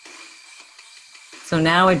So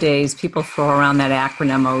nowadays, people throw around that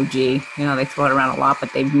acronym OG. You know, they throw it around a lot,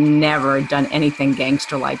 but they've never done anything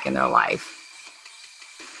gangster-like in their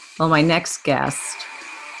life. Well, my next guest,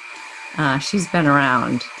 she's been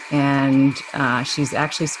around, and she's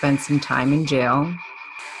actually spent some time in jail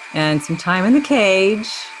and some time in the cage.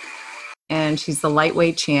 And she's the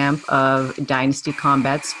lightweight champ of Dynasty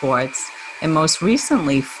Combat Sports, and most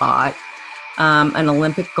recently fought an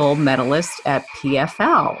Olympic gold medalist at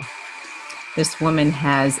PFL. This woman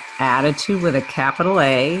has attitude with a capital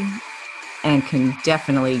A and can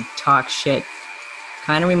definitely talk shit.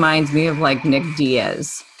 Kind of reminds me of like Nick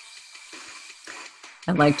Diaz.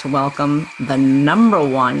 I'd like to welcome the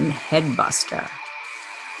 #1 headbuster.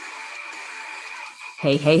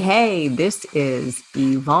 Hey, this is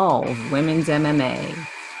Evolve Women's MMA.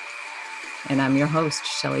 And I'm your host,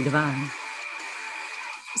 Shelley Devine.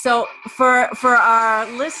 So for our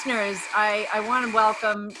listeners, I want to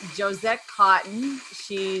welcome Jozette Cotton.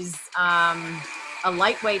 She's a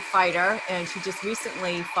lightweight fighter, and she just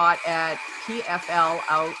recently fought at PFL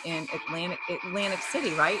out in Atlantic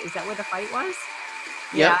City, right? Is that where the fight was?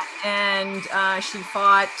 Yep. Yeah, and she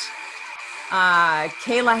fought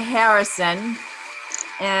Kayla Harrison.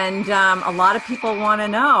 And a lot of people want to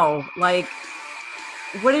know, like,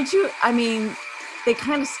 they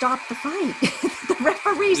kind of stopped the fight. The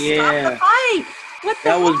referee stopped the fight. What the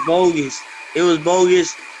That was bogus. It was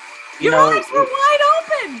bogus. Your eyes were wide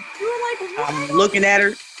open. You were like, I'm looking at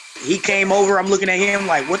her. He came over. I'm looking at him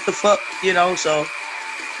like, what the fuck? So,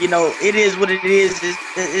 it is what it is.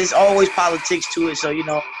 It's always politics to it. So,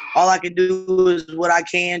 all I can do is what I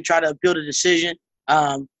can, try to appeal the decision.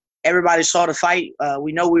 Everybody saw the fight.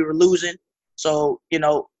 We know we were losing. So,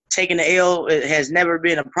 taking the L, it has never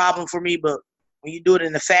been a problem for me. But when you do it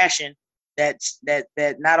in a fashion that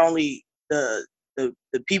not only the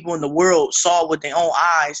people in the world saw with their own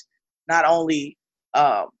eyes, not only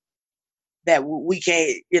that we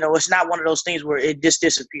can't, it's not one of those things where it just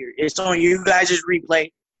disappeared. It's on you guys' replay.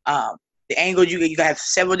 The angle, you have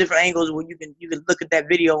several different angles where you can look at that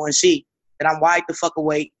video and see that I'm wide the fuck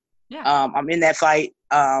awake. Yeah. I'm in that fight.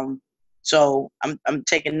 So I'm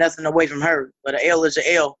taking nothing away from her. But a L is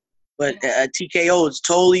a L. But a TKO is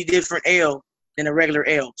totally different L than a regular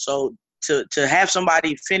L. So to have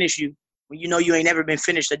somebody finish you when you know you ain't never been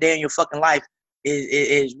finished a day in your fucking life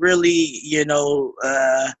is really, you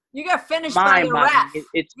got finished by the ref.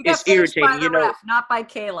 It's irritating, ref, not by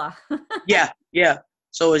Kayla. Yeah.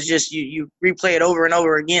 So it's just you replay it over and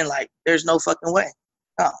over again like there's no fucking way.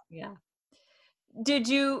 Oh. Yeah. Did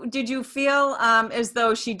you feel as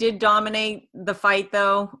though she did dominate the fight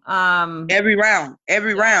though? Every round.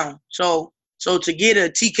 So to get a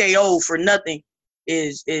TKO for nothing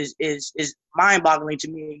is mind-boggling to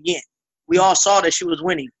me again. We all saw that she was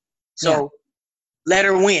winning. So let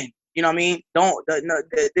her win. You know what I mean?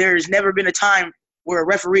 There's never been a time where a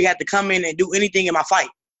referee had to come in and do anything in my fight.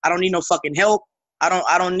 I don't need no fucking help. I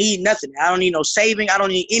don't need nothing. I don't need no saving. I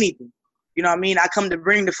don't need anything. You know what I mean? I come to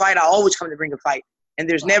bring the fight. I always come to bring a fight. And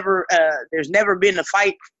there's never been a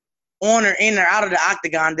fight on or in or out of the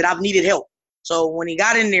octagon that I've needed help. So when he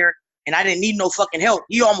got in there and I didn't need no fucking help,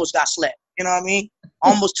 he almost got slept. You know what I mean?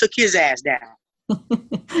 Almost took his ass down.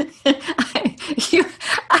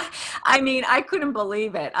 I couldn't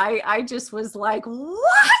believe it. I just was like,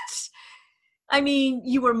 what? I mean,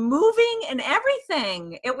 you were moving and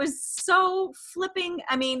everything. It was so flipping.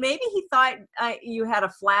 I mean, maybe he thought you had a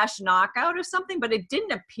flash knockout or something, but it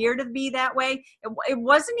didn't appear to be that way. It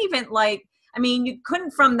wasn't even like, I mean, you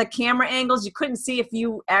couldn't, from the camera angles, you couldn't see if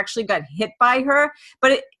you actually got hit by her,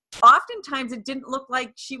 but oftentimes it didn't look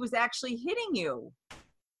like she was actually hitting you.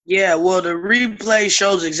 Yeah, well, the replay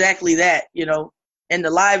shows exactly that, In the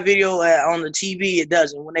live video on the TV, it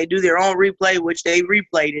doesn't. When they do their own replay, which they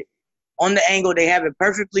replayed it, on the angle, they have it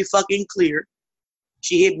perfectly fucking clear.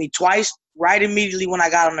 She hit me twice, right immediately when I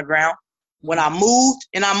got on the ground. When I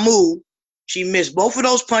moved, she missed both of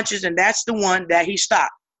those punches, and that's the one that he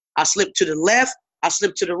stopped. I slipped to the left, I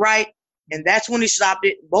slipped to the right, and that's when he stopped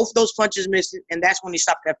it. Both those punches missed it, and that's when he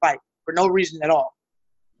stopped that fight for no reason at all.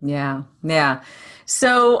 Yeah.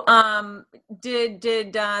 So, did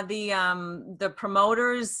the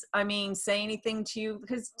promoters, say anything to you?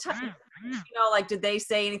 Because, did they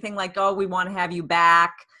say anything like, "Oh, we want to have you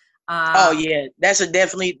back"? Oh yeah, that's a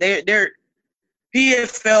definitely. They're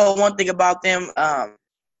PFL. One thing about them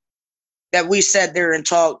that we said they're in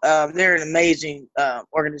talk. They're an amazing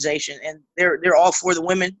organization, and they're all for the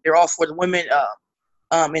women. They're all for the women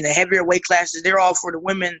in the heavier weight classes. They're all for the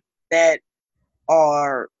women that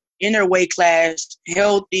are in their weight class,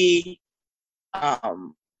 healthy,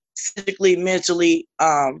 physically, mentally,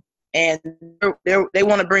 and they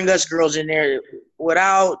want to bring us girls in there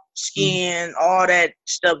without skiing, all that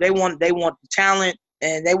stuff. They want the talent,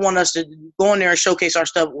 and they want us to go in there and showcase our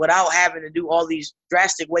stuff without having to do all these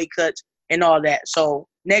drastic weight cuts and all that. So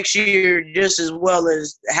next year, just as well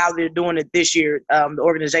as how they're doing it this year, the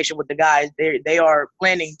organization with the guys, they are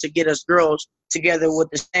planning to get us girls together with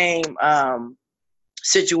the same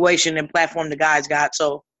situation and platform the guys got.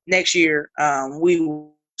 So next year, we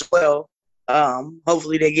will as well.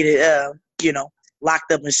 Hopefully they get it,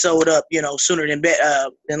 locked up and sold up, sooner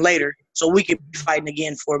than later, so we could be fighting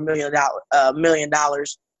again for $1 million,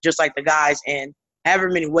 just like the guys, and however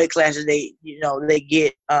many weight classes they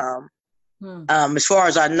get. As far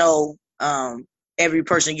as I know, every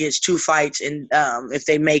person gets 2 fights, and if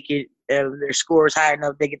they make it, if their score is high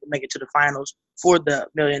enough, they get to make it to the finals for the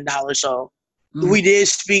 $1 million. So we did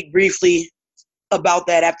speak briefly about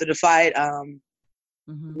that after the fight.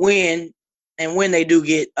 When they do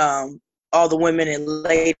get all the women and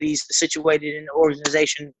ladies situated in the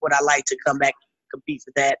organization, would I like to come back and compete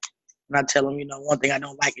for that? And I tell them, one thing I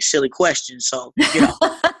don't like is silly questions. So, I'm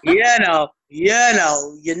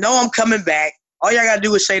coming back. All y'all got to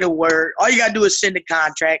do is say the word. All you got to do is send the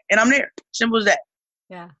contract, and I'm there. Simple as that.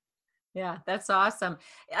 Yeah. Yeah, that's awesome.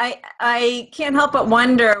 I can't help but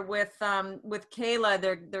wonder with Kayla,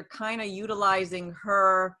 they're kind of utilizing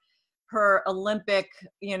her Olympic,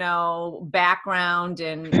 background,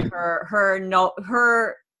 and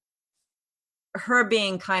her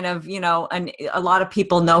being kind of, a lot of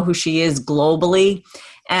people know who she is globally,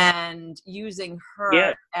 and using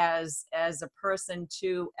her as a person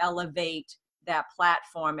to elevate that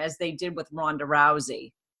platform, as they did with Ronda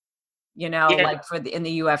Rousey, like in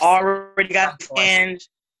the UFC. Already got fans,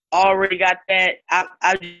 already got that.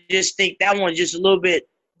 I just think that one just a little bit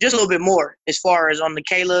more as far as on the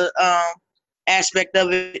Kayla aspect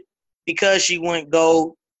of it, because she went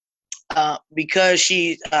gold, because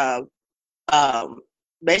she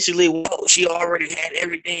basically she already had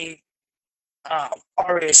everything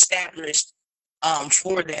already established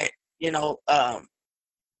for that,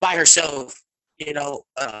 by herself.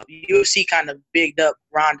 UFC kind of bigged up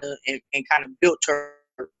Ronda and kind of built her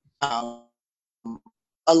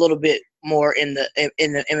a little bit more in the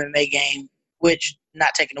MMA game, which,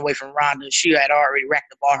 not taking away from Ronda, she had already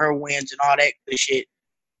racked up all her wins and all that good shit.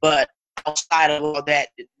 But outside of all that,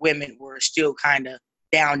 women were still kind of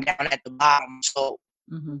down at the bottom. So,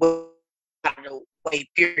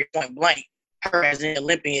 period, point blank, her as an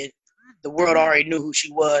Olympian, the world already knew who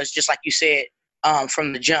she was, just like you said,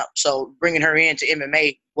 from the jump. So bringing her into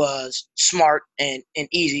MMA was smart and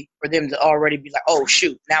easy for them to already be like, oh,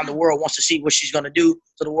 shoot, now the world wants to see what she's going to do.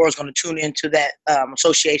 So the world's going to tune into that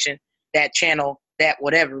association, that channel, that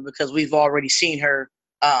whatever, because we've already seen her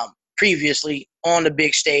previously on the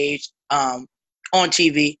big stage, on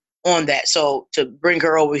TV, on that. So to bring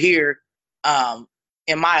her over here,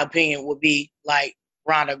 in my opinion, would be like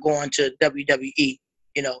Ronda going to WWE.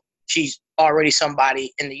 She's already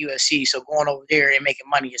somebody in the UFC, so going over there and making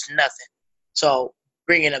money is nothing. So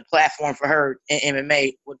bringing a platform for her in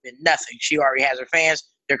MMA would have been nothing. She already has her fans.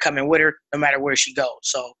 They're coming with her no matter where she goes.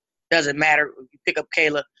 So it doesn't matter. If you pick up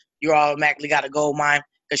Kayla, you automatically got a gold mine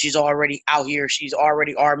because she's already out here. She's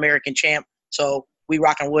already our American champ. So we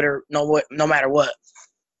rocking with her no matter what.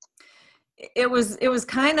 It was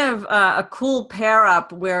kind of a cool pair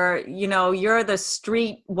up where, you're the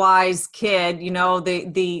streetwise kid,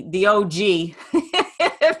 the OG,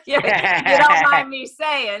 if you don't mind me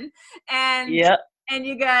saying, and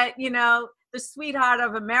you got, the sweetheart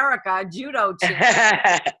of America, judo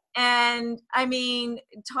champ. And I mean,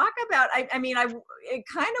 talk about,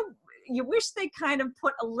 you wish they kind of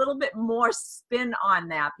put a little bit more spin on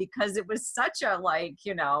that, because it was such a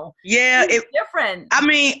different. I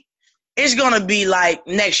mean, it's going to be like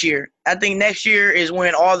next year. I think next year is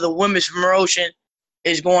when all the women's promotion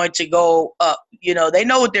is going to go up. They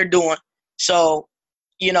know what they're doing. So,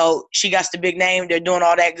 she got the big name. They're doing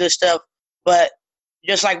all that good stuff. But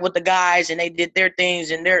just like with the guys, and they did their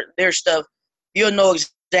things and their stuff, you'll know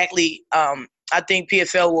exactly. I think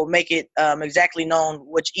PFL will make it exactly known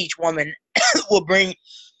which each woman will bring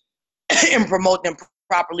and promote them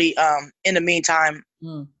properly. In the meantime,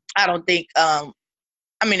 I don't think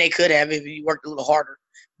they could have if you worked a little harder.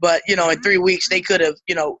 But, in 3 weeks, they could have,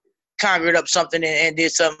 conjured up something and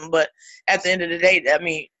did something. But at the end of the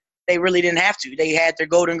day, they really didn't have to. They had their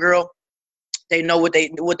golden girl. They know what they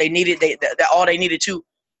needed. That all they needed to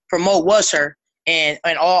promote was her, and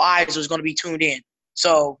all eyes was going to be tuned in.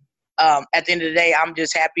 So at the end of the day, I'm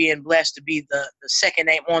just happy and blessed to be the second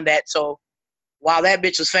name on that. So while that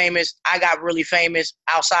bitch was famous, I got really famous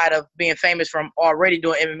outside of being famous from already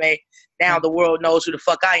doing MMA. Now the world knows who the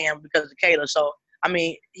fuck I am because of Kayla. So I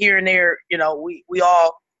mean, here and there, we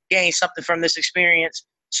all gained something from this experience.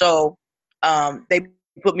 So they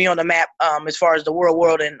put me on the map as far as the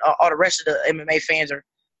world, and all the rest of the MMA fans are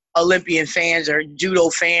Olympian fans or judo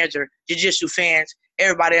fans or jiu-jitsu fans.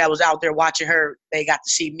 Everybody that was out there watching her, they got to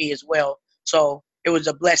see me as well. So it was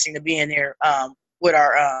a blessing to be in there with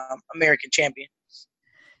our American champion.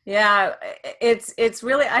 Yeah, it's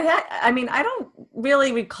really I mean, I don't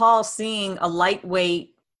really recall seeing a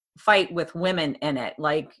lightweight fight with women in it.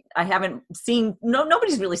 Like, I haven't seen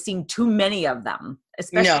nobody's really seen too many of them,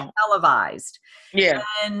 especially televised. Yeah.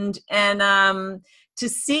 And to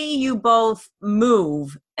see you both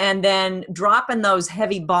move and then dropping those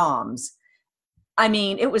heavy bombs, I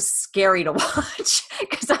mean, it was scary to watch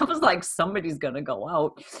because I was like, somebody's gonna go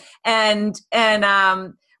out. And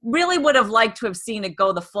really would have liked to have seen it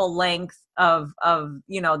go the full length of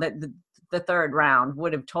the third round.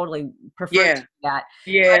 Would have totally preferred that.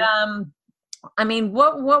 Yeah. But, I mean,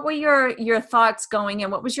 what were your thoughts going in?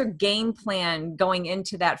 What was your game plan going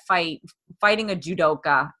into that fighting a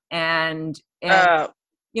judoka and knowing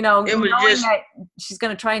that she's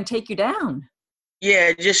going to try and take you down?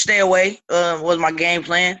 Yeah, just stay away was my game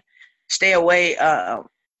plan. Stay away. I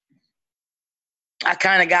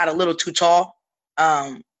kind of got a little too tall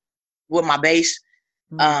with my base.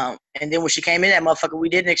 And then when she came in, that motherfucker, we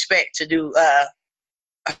didn't expect to do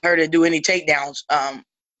her to do any takedowns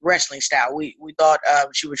wrestling style. We thought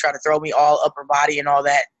she would try to throw me all upper body and all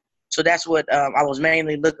that. So that's what I was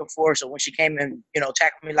mainly looking for. So when she came in,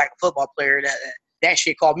 tackled me like a football player, that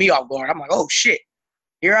shit caught me off guard. I'm like, oh shit,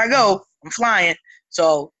 here I go, I'm flying.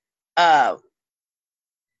 So I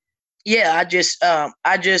just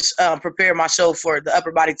prepared myself for the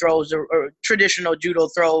upper body throws or traditional judo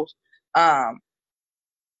throws.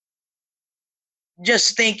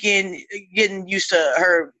 Just thinking, getting used to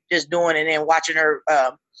her just doing, and then watching her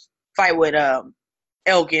fight with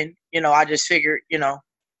Elkin. I just figured,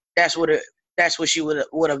 that's what she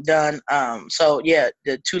would have done. So yeah,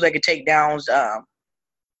 the two-legged takedowns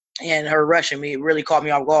and her rushing me really caught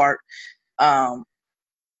me off guard. The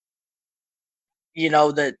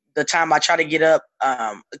time I tried to get up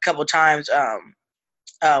a couple times,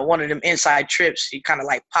 one of them inside trips, he kind of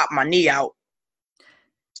like popped my knee out.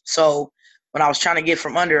 So when I was trying to get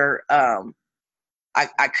from under,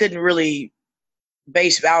 I couldn't really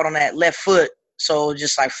base out on that left foot. So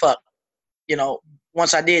just like, fuck,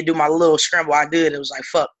 once I did do my little scramble, it was like,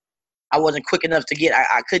 fuck, I wasn't quick enough to get,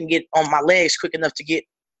 I couldn't get on my legs quick enough to get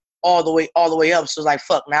all the way up. So it's like,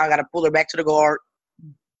 fuck, now I got to pull her back to the guard,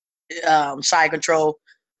 side control,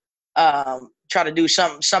 try to do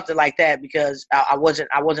something like that, because I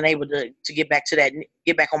wasn't able to get back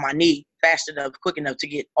on my knee fast enough, quick enough to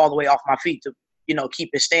get all the way off my feet to, keep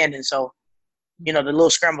it standing. So, the little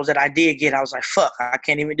scrambles that I did get, I was like, fuck, I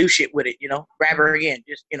can't even do shit with it, grab her again,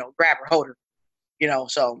 just, grab her, hold her,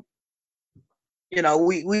 so,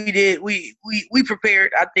 we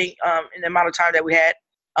prepared, I think, in the amount of time that we had,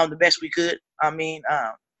 the best we could. I mean,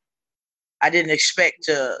 I didn't expect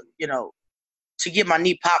to get my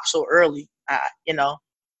knee popped so early. I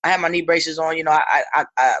had my knee braces on. If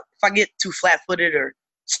I get too flat-footed or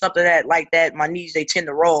something like that, my knees, they tend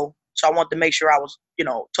to roll. So I wanted to make sure I was,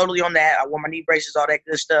 totally on that. I wore my knee braces, all that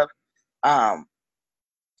good stuff. My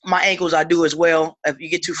ankles, I do as well. If you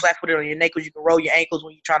get too flat-footed on your ankles, you can roll your ankles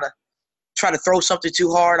when you try to throw something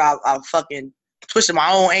too hard. I'll fucking twisted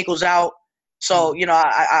my own ankles out. So,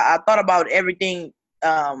 I thought about everything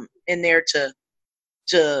in there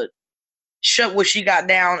to shut what she got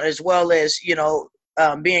down, as well as,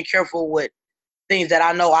 being careful with things that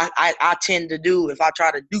I know I tend to do. If I try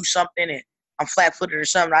to do something and I'm flat-footed or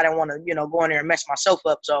something, I didn't want to, go in there and mess myself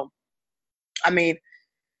up. So, I mean,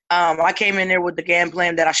 I came in there with the game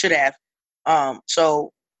plan that I should have.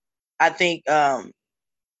 So I think I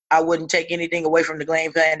wouldn't take anything away from the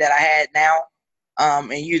game plan that I had now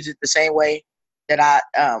and use it the same way that I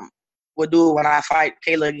would do it when I fight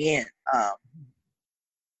Kayla again.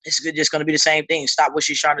 It's just going to be the same thing. Stop what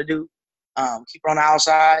she's trying to do. Keep her on the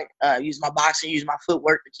outside. Use my boxing, use my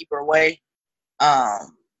footwork to keep her away.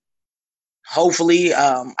 Hopefully,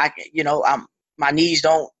 I can, my knees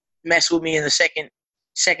don't mess with me in the second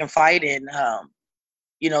fight, and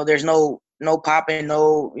there's no popping,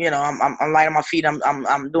 no, I'm light on my feet.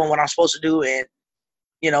 I'm doing what I'm supposed to do, and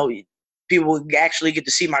people actually get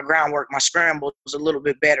to see my groundwork. My scramble was a little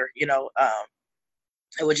bit better.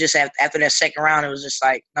 It was just after that second round, it was just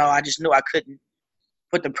like, no, I just knew I couldn't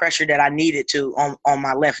put the pressure that I needed to on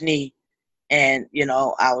my left knee. And,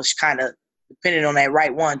 I was kind of depending on that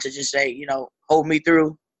right one to just say, hold me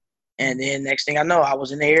through. And then next thing I know, I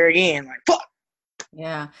was in the air again, like, fuck.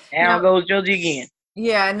 Yeah. Down goes Josie again.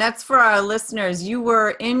 Yeah, and that's for our listeners. You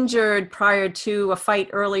were injured prior to a fight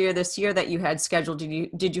earlier this year that you had scheduled.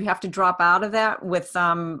 Did you have to drop out of that with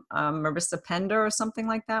Marissa Pender or something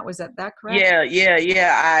like that? Was that correct?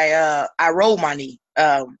 Yeah. I rolled my knee.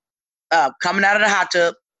 Coming out of the hot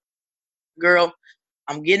tub, girl.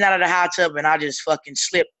 I'm getting out of the hot tub and I just fucking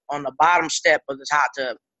slipped on the bottom step of this hot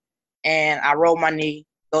tub, and I rolled my knee.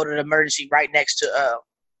 Go to the emergency right next to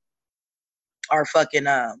our fucking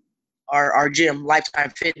our gym,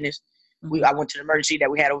 Lifetime Fitness. Mm-hmm. I went to the emergency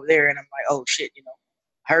that we had over there, and I'm like, oh shit,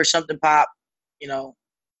 I heard something pop,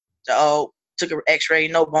 so took an X-ray,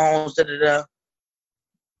 no bones, da da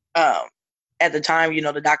da. At the time,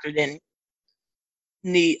 the doctor didn't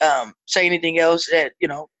need say anything else. That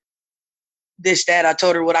this that I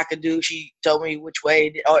told her what I could do. She told me which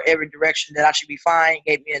way or every direction that I should be fine.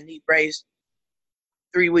 Gave me a knee brace.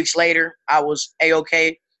 3 weeks later, I was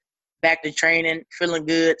a-okay, back to training, feeling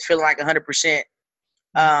good, feeling like 100%.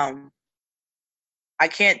 I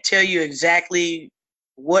can't tell you exactly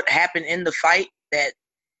what happened in the fight that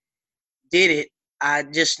did it. I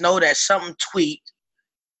just know that something tweaked.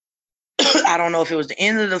 I don't know if it was the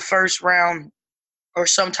end of the first round or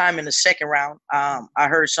sometime in the second round. I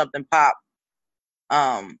heard something pop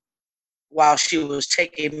while she was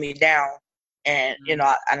taking me down, and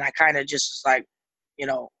I kind of just was like,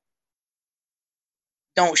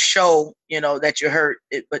 don't show that you're hurt,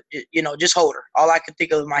 but just hold her. All I could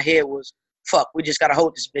think of in my head was, fuck, we just gotta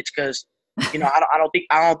hold this bitch, because I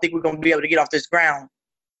don't think we're gonna be able to get off this ground,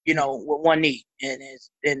 with one knee, and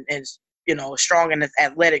strong and as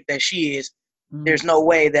athletic that she is. There's no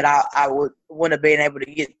way that I wouldn't have been able to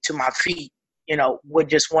get to my feet, with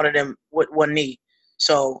just one of them with one knee.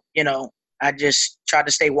 So, I just tried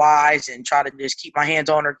to stay wise and try to just keep my hands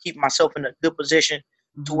on her, keep myself in a good position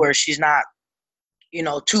to where she's not,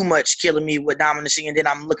 too much killing me with dominancy, and then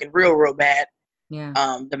I'm looking real, real bad. Yeah.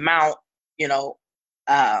 The mount, in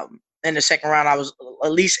the second round, I was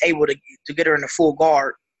at least able to get her in the full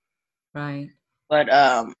guard. Right. But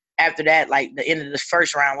after that, like the end of the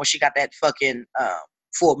first round, when she got that fucking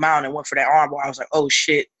full mount and went for that armbar, I was like, oh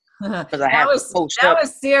shit. Because I had to post up. That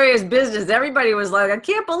was serious business. Everybody was like, I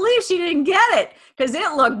can't believe she didn't get it, because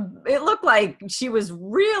it looked like she was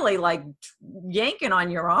really like yanking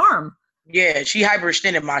on your arm. Yeah, she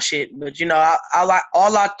hyperextended my shit. But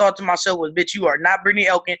all I thought to myself was, bitch, you are not Brittany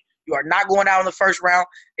Elkin. You are not going out in the first round.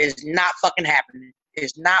 It's not fucking happening.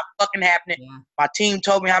 It's not fucking happening. Yeah. My team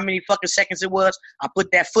told me how many fucking seconds it was. I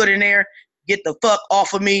put that foot in there. Get the fuck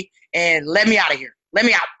off of me and let me out of here. Let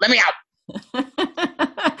me out. Let me out.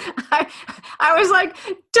 I was like,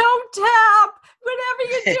 don't tap. Whatever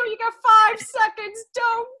you do, you got 5 seconds.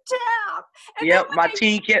 Don't tap. And yep, my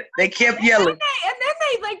team kept yelling. And then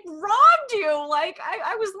they like robbed you. Like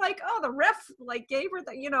I was like, oh, the ref like gave her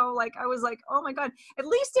the, I was like, oh my God. At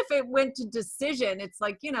least if it went to decision, it's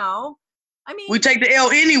like, I mean, we take the L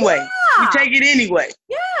anyway. Yeah. We take it anyway.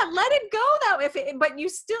 Yeah, let it go though. But there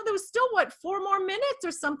was still 4 more minutes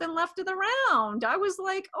or something left of the round. I was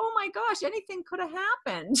like, oh my gosh, anything could have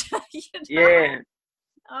happened. Yeah.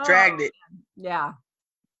 Dragged it. Yeah.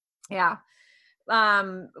 Yeah.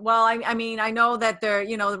 Well, I mean, I know that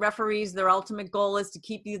the referees, their ultimate goal is to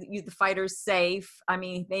keep you the fighters safe. I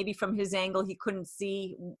mean, maybe from his angle, he couldn't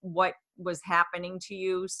see what was happening to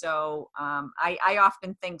you. So I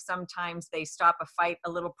often think sometimes they stop a fight a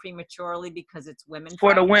little prematurely because it's women.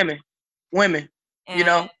 For the women.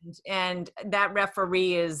 And that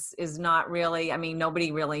referee is not really, I mean,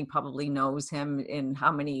 nobody really probably knows him in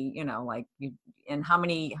how many, in how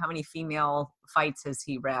many female fights has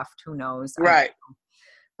he reffed? Who knows? Right.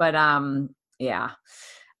 But yeah.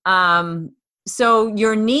 So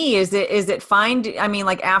your knee, is it fine? I mean,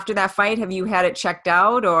 like after that fight, have you had it checked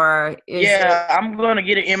out, or I'm going to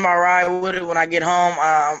get an MRI with it when I get home.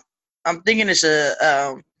 I'm thinking it's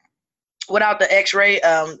without the X-ray,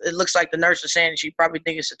 it looks like the nurse is saying she probably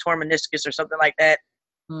thinks it's a torn meniscus or something like that.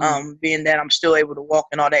 Being that I'm still able to walk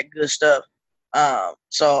and all that good stuff.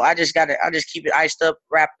 So I just keep it iced up,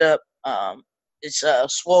 wrapped up. It's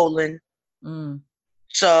swollen.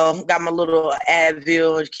 So got my little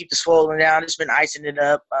Advil to keep the swollen down. Just been icing it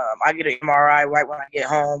up. I get an MRI right when I get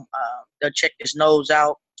home. They'll check his nose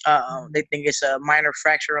out. They think it's a minor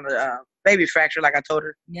fracture on a baby fracture, like I told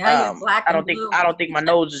her. Yeah, black I don't think my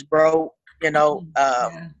nose is broke.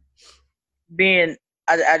 Being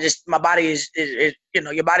I just, my body is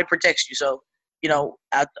your body protects you. So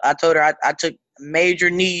I told her I took major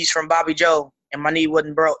knees from Bobby Joe and my knee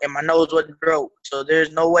wasn't broke and my nose wasn't broke. So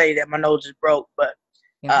there's no way that my nose is broke. But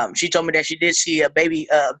she told me that she did see a baby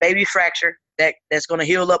fracture that's gonna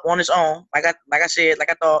heal up on its own. Like I said, like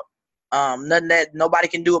I thought. Nothing that nobody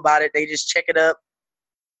can do about it. They just check it up.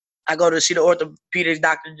 I go to see the orthopedic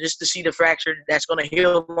doctor just to see the fracture that's going to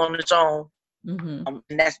heal on its own. Mm-hmm.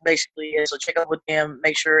 And that's basically it. So check up with them,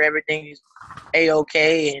 make sure everything is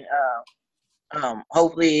A-okay, and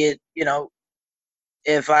hopefully,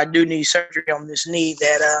 if I do need surgery on this knee,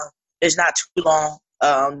 that it's not too long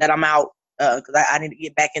that I'm out, because I need to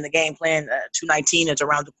get back in the game plan. 219 is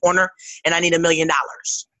around the corner, and I need $1 million.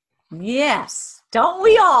 Yes, don't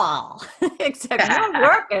we all? Except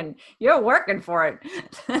you're working for it.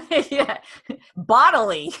 Yeah,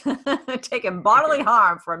 bodily, taking bodily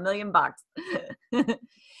harm for $1 million.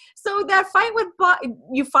 So that fight with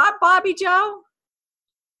you fought Bobby Joe?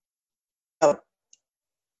 Oh.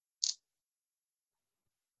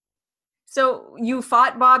 So you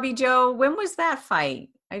fought Bobby Joe. When was that fight?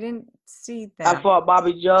 I didn't see that. I fought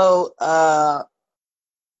Bobby Joe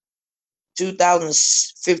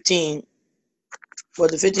 2015.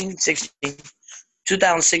 Was it 15? 16.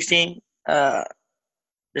 2016.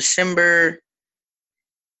 December.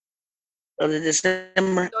 Was it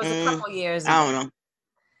December? So it was a couple years ago. I don't know.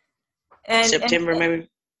 And September, maybe.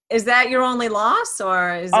 Is that your only loss,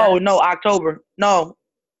 or is Oh that... no, October. No,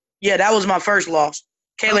 yeah, that was my first loss.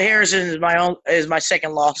 Kayla Harrison is my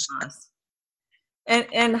second loss.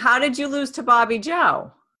 And how did you lose to Bobby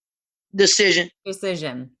Joe? Decision.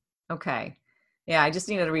 Okay. Yeah, I just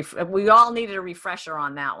needed we all needed a refresher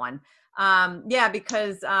on that one. Yeah,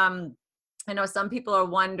 because I know some people are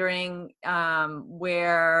wondering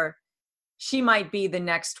where she might be the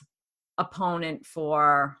next opponent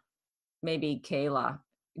for maybe Kayla,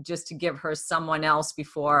 just to give her someone else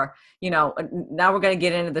before, now we're going to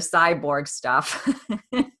get into the cyborg stuff.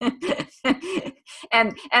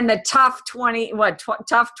 and the tough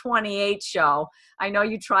 28 show. I know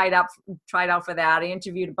you tried out for that. I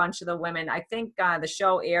interviewed a bunch of the women. I think the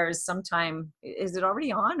show airs sometime. Is it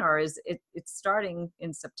already on, or is it's starting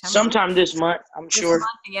in September? Sometime this month, I'm sure.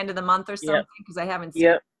 Month, the end of the month or something, because I haven't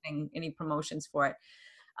seen any promotions for it.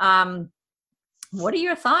 What are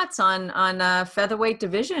your thoughts on featherweight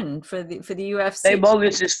division for the UFC? They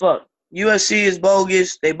bogus as fuck. UFC is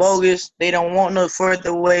bogus. They bogus. They don't want no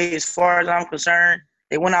featherweight as far as I'm concerned.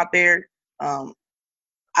 They went out there.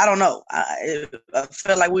 I don't know. I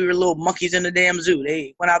felt like we were little monkeys in the damn zoo.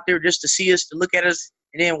 They went out there just to see us, to look at us,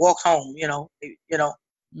 and then walk home.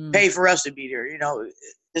 Pay for us to be there.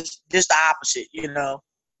 It's just the opposite.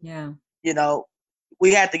 Yeah.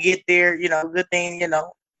 We had to get there. Good thing.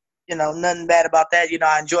 Nothing bad about that.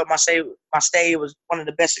 I enjoyed my stay. My stay was one of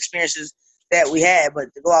the best experiences that we had.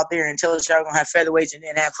 But to go out there and tell us y'all gonna have featherweights and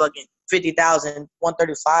then have fucking 50,000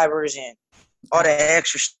 135ers and all that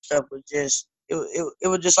extra stuff was just it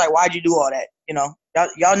was just like, why'd you do all that?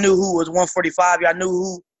 Y'all knew who was 145. Y'all knew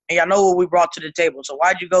who, and y'all know what we brought to the table. So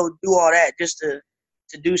why'd you go do all that just to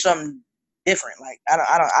do something different? Like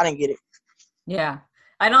I didn't get it. Yeah,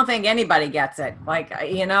 I don't think anybody gets it. Like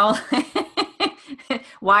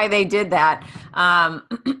why they did that.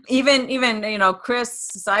 Even Chris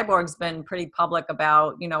Cyborg's been pretty public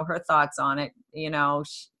about her thoughts on it.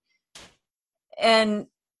 And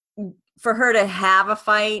for her to have a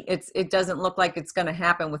fight, it doesn't look like it's going to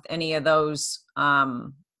happen with any of those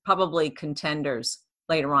probably contenders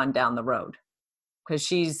later on down the road, because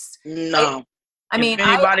she's no. If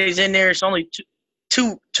anybody's in there, it's only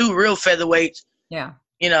two real featherweights. Yeah.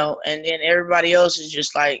 And then everybody else is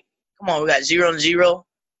just like, come on, we got 0-0.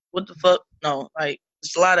 What the fuck? No, like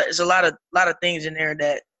it's a lot of things in there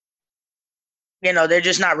that they're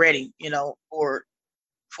just not ready. For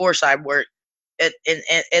Cyborg at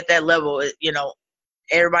that level.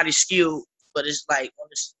 Everybody's skilled, but it's like when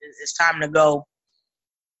it's time to go.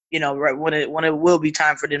 Right when it will be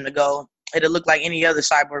time for them to go, it'll look like any other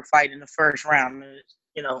Cyborg fight in the first round.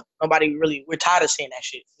 Nobody really. We're tired of seeing that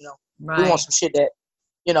shit. Right. We want some shit that.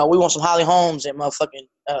 We want some Holly Holmes and motherfucking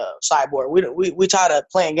Cyborg. We tired of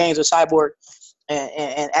playing games with Cyborg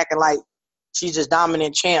and acting like she's just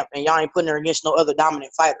dominant champ, and y'all ain't putting her against no other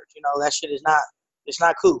dominant fighters. That shit is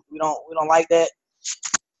not cool. We don't like that.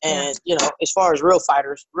 And as far as real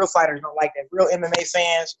fighters don't like that. Real MMA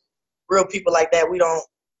fans, real people like that,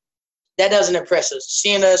 that doesn't impress us.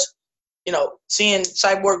 Seeing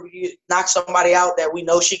Cyborg knock somebody out that we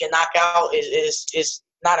know she can knock out is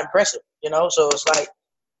not impressive. So it's like,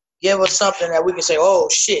 give us something that we can say, oh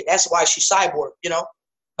shit, that's why she's Cyborg.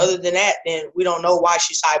 Other than that, then we don't know why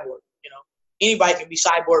she's Cyborg. Anybody can be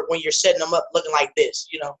Cyborg when you're setting them up looking like this.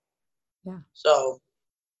 Yeah. So.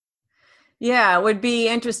 Yeah, it would be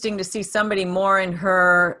interesting to see somebody more in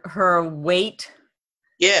her weight.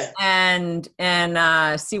 Yeah. And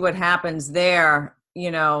see what happens there.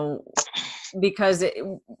 because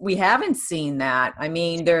we haven't seen that. I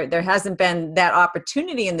mean, there hasn't been that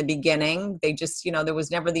opportunity in the beginning. They just, there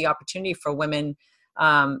was never the opportunity for women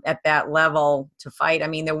at that level to fight. I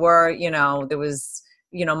mean, there was,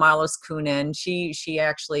 Marlos Kunin. She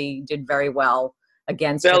actually did very well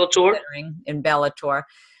against Bellator. In Bellator.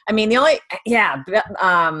 I mean,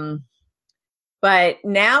 but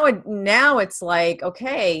now it's like,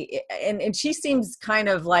 okay. And she seems kind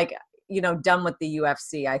of like, done with the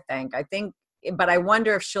UFC, I think, but I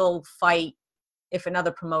wonder if she'll fight if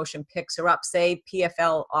another promotion picks her up, say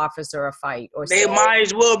PFL offers her a fight, or they might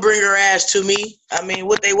as well bring her ass to me. I mean,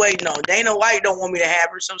 what they waiting on? Dana White don't want me to have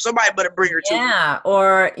her, so somebody better bring her to me. Yeah,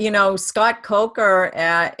 or Scott Coker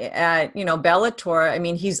at Bellator. I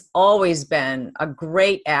mean, he's always been a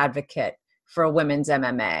great advocate for women's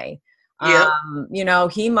MMA. Yeah.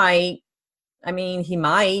 He might,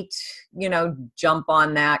 jump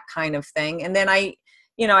on that kind of thing. And then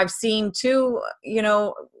I've seen too,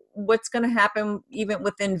 what's going to happen even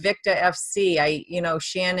with Invicta FC.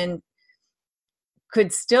 Shannon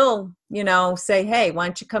could still, say, hey, why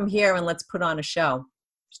don't you come here and let's put on a show?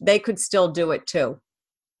 They could still do it too.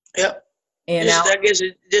 Yep. I guess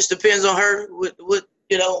it just depends on her, what's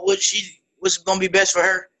going to be best for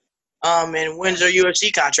her. And when's her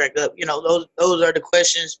UFC contract up? Those are the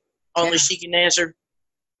questions only she can answer.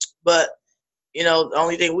 But, the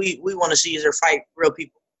only thing we want to see is her fight real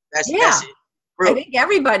people. That's it. I think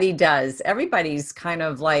everybody does. Everybody's kind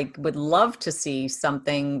of like would love to see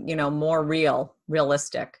something, more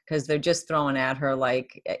realistic, because they're just throwing at her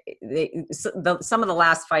like some of the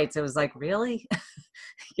last fights. It was like, really,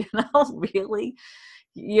 really,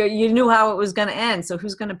 you knew how it was going to end. So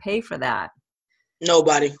who's going to pay for that?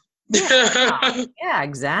 Nobody. Yeah,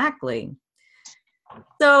 exactly.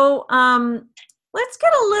 So, let's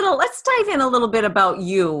dive in a little bit about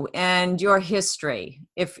you and your history.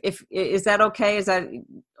 If is that okay? Is that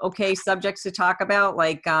okay subjects to talk about?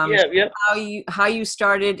 Like, how you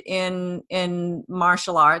started in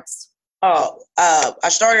martial arts? I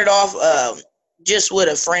started off just with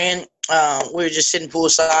a friend. We were just sitting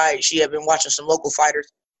poolside. She had been watching some local fighters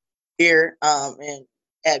here, and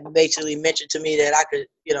had basically mentioned to me that I could,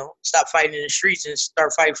 stop fighting in the streets and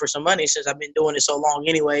start fighting for some money, since I've been doing it so long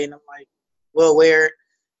anyway. And I'm like, well, where?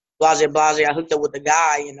 Blase. I hooked up with the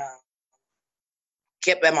guy and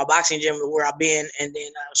kept at my boxing gym where I've been, and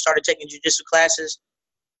then started taking jiu-jitsu classes.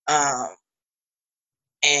 And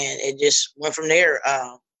it just went from there.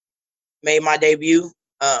 Made my debut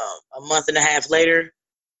a month and a half later.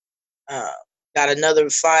 Got another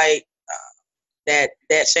fight that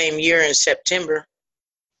same year in September.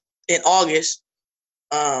 In August,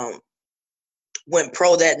 went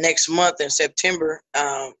pro that next month in September,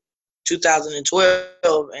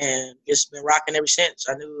 2012, and just been rocking ever since.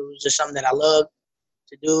 I knew it was just something that I loved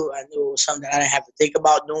to do. I knew it was something that I didn't have to think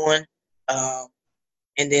about doing.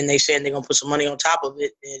 And then they said they're going to put some money on top of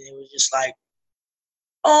it, and it was just like,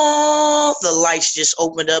 oh, the lights just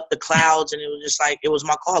opened up, the clouds, and it was just like, it was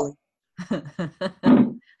my calling.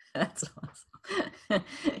 That's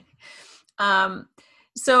awesome.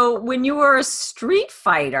 So when you were a street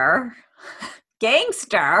fighter,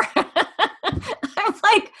 gangster, I'm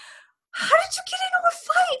like, how did you get into a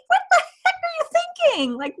fight? What the heck are you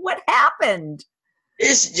thinking? Like, what happened?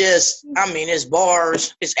 It's just, it's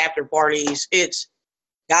bars, it's after parties, it's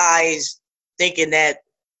guys thinking that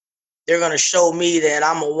they're going to show me that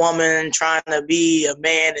I'm a woman trying to be a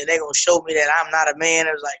man, and they're going to show me that I'm not a man.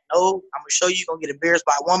 I was like, no, I'm going to show you, you're going to get embarrassed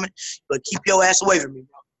by a woman, but keep your ass away from me,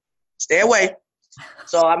 bro. Stay away.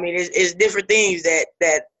 So, it's different things that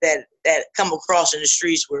come across in the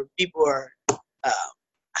streets where people are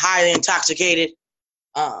highly intoxicated.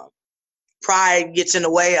 Pride gets in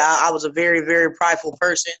the way. I was a very, very prideful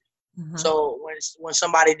person. Mm-hmm. So when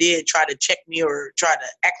somebody did try to check me or try to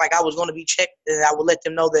act like I was going to be checked, then I would let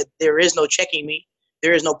them know that there is no checking me.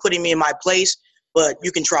 There is no putting me in my place, but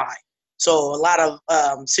you can try. So a lot of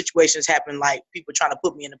situations happen, like people trying to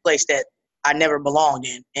put me in a place that I never belonged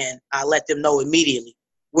in, and I let them know immediately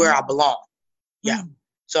where I belong. Yeah.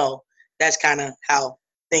 So that's kind of how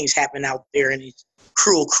things happen out there in this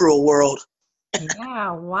cruel, cruel world. Yeah,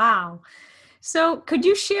 wow. So could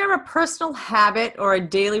you share a personal habit or a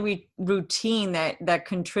daily routine that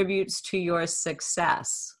contributes to your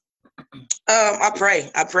success? I pray.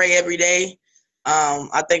 I pray every day.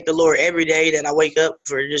 I thank the Lord every day that I wake up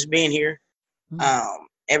for just being here.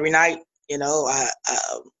 Every night,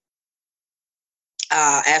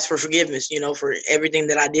 I ask for forgiveness, for everything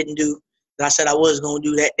that I didn't do, that I said I was going to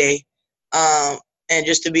do that day. And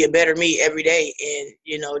just to be a better me every day. And,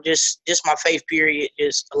 just my faith period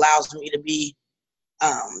just allows me to be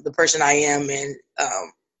the person I am, and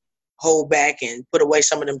hold back and put away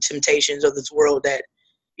some of them temptations of this world that,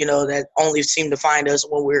 that only seem to find us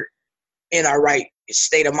when we're in our right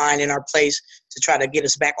state of mind, in our place, to try to get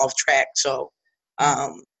us back off track. So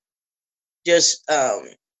just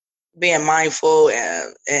being mindful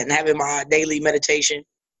and having my daily meditation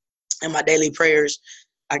and my daily prayers,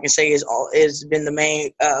 I can say is been the main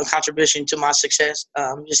contribution to my success.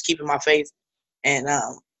 Just keeping my faith and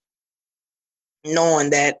knowing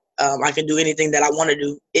that I can do anything that I want to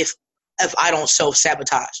do if I don't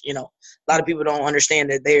self-sabotage. A lot of people don't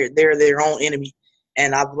understand that they're their own enemy,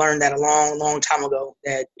 and I've learned that a long, long time ago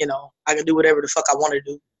that I can do whatever the fuck I want to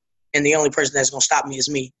do, and the only person that's gonna stop me is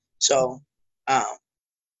me. So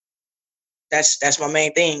that's my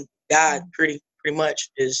main thing. God, pretty much,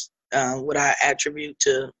 is what I attribute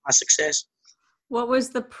to my success. What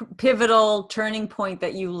was the pivotal turning point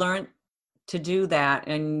that you learned to do that,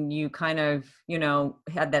 and you kind of,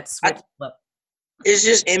 had that switch flip? It's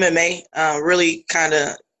just MMA. Really kind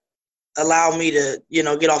of allowed me to,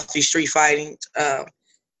 get off these street fighting.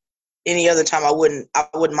 Any other time I wouldn't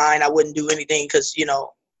mind. I wouldn't do anything because,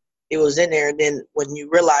 it was in there. And then when you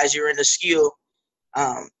realize you're in a skill,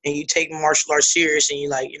 and you take martial arts serious, and you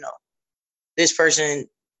like, this person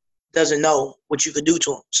doesn't know what you could do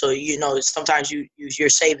to them. So, sometimes you're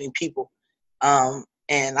saving people.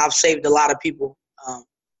 And I've saved a lot of people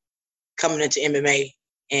coming into MMA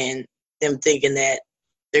and them thinking that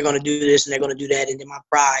they're going to do this and they're going to do that. And then my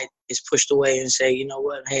pride is pushed away and say, you know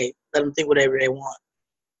what, hey, let them think whatever they want.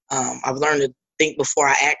 I've learned to think before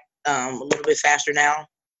I act a little bit faster now.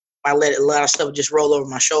 I let a lot of stuff just roll over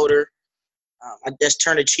my shoulder. I just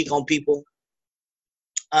turn the cheek on people.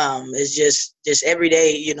 It's just every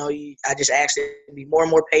day, I just ask to be more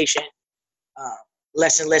and more patient,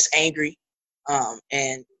 less and less angry,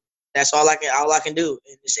 and that's all I can do.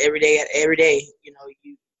 And it's every day,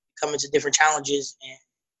 you come into different challenges,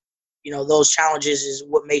 and those challenges is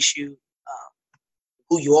what makes you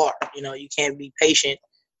who you are. You can't be patient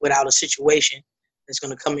without a situation that's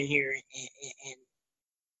going to come in here and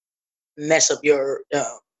mess up your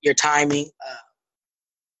timing.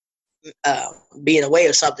 Be in the way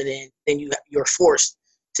of something, and then you're forced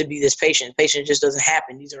to be this patient. Patience just doesn't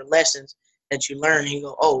happen. These are lessons that you learn, and you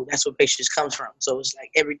go, oh, that's what patience comes from. So it's like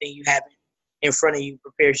everything you have in front of you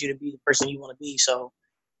prepares you to be the person you want to be. So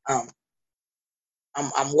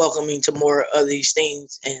I'm welcoming to more of these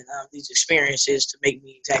things and these experiences to make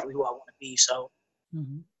me exactly who I want to be. So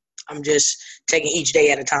I'm just taking each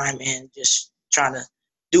day at a time and just trying to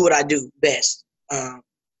do what I do best.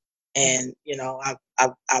 And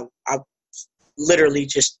I've literally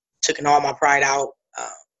just taken all my pride out.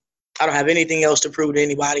 I don't have anything else to prove to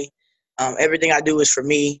anybody. Everything I do is for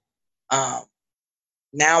me. Now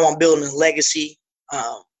I'm building a legacy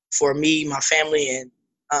for me, my family, and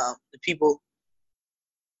the people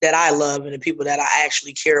that I love and the people that I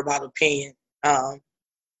actually care about opinion.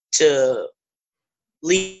 To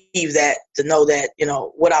leave that, to know that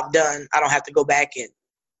what I've done, I don't have to go back and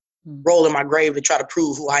roll in my grave to try to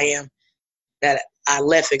prove who I am. That I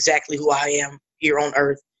left exactly who I am here on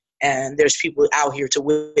earth, and there's people out here to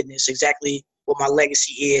witness exactly what my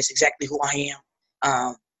legacy is, exactly who I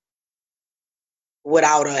am,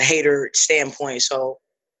 without a hater standpoint. So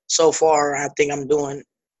far, I think I'm doing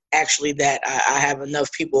actually that. I have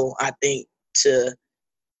enough people, I think,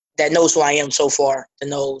 that knows who I am so far, that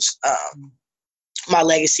knows my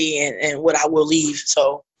legacy and what I will leave.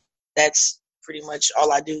 So that's pretty much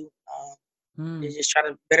all I do. Is just try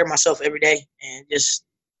to better myself every day and just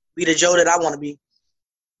be the Joe that I want to be.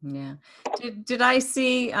 Yeah. Did I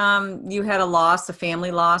see you had a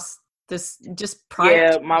family loss this just prior?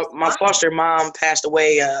 Yeah, my foster mom passed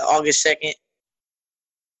away August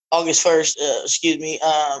 1st, excuse me.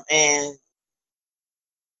 And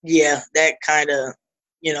yeah, that kind of,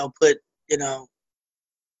 put,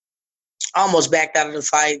 almost backed out of the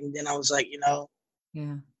fight. And then I was like,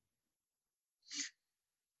 yeah,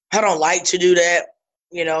 I don't like to do that.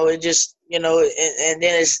 It just, and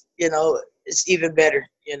then it's, it's even better,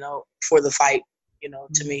 for the fight,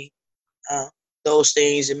 to me. Those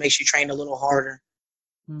things, it makes you train a little harder.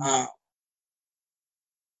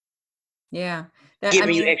 Yeah.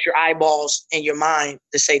 Giving you extra eyeballs in your mind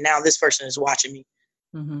to say, now this person is watching me.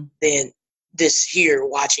 Then this here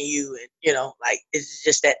watching you. And, like, it's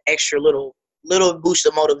just that extra little boost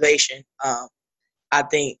of motivation, I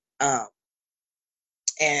think.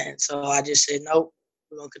 And so I just said, nope,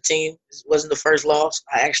 we're going to continue. This wasn't the first loss.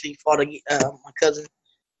 I actually fought my cousin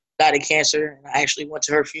died of cancer, and I actually went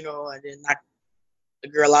to her funeral and then knocked the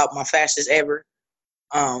girl out my fastest ever.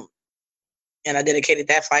 And I dedicated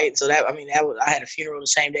that fight. So I had a funeral the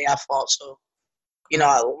same day I fought. So, as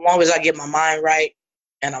long as I get my mind right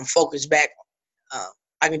and I'm focused back.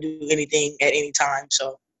 I can do anything at any time.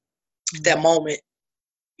 So at that moment,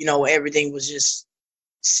 everything was just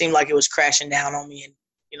seemed like it was crashing down on me, and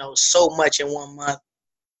so much in 1 month.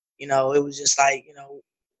 It was just like,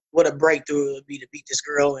 what a breakthrough it would be to beat this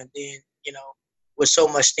girl, and then with so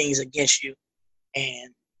much things against you,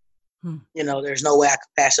 and there's no way I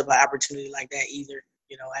could pass up an opportunity like that either.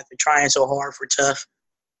 After trying so hard for tough,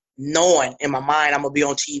 knowing in my mind I'm gonna be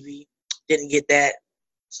on TV, didn't get that.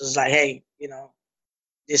 So it's like, hey,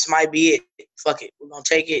 this might be it. Fuck it, we're gonna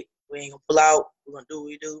take it. We ain't gonna pull out. We're gonna do what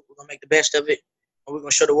we do. We're gonna make the best of it, and we're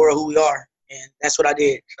gonna show the world who we are. And that's what I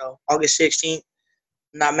did. So August 16th,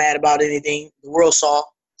 I'm not mad about anything. The world saw,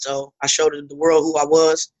 so I showed the world who I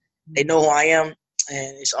was. They know who I am,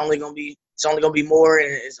 and it's only gonna be more,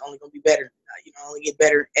 and it's only gonna be better. I only get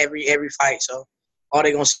better every fight. So all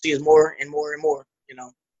they're gonna see is more and more and more.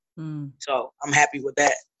 So I'm happy with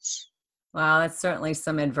that. Wow, that's certainly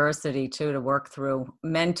some adversity too to work through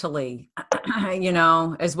mentally,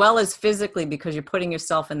 as well as physically, because you're putting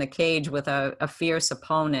yourself in the cage with a fierce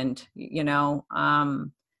opponent. It's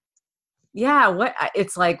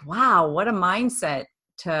like, wow, what a mindset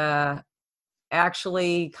to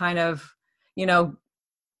actually kind of,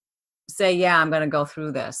 say, yeah, I'm going to go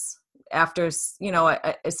through this after,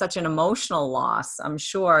 such an emotional loss. I'm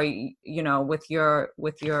sure, with your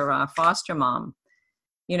foster mom.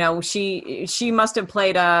 She must have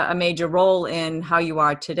played a major role in how you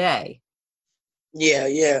are today.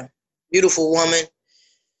 Yeah. Beautiful woman.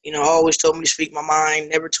 Always told me to speak my mind.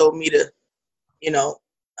 Never told me to,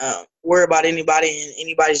 worry about anybody and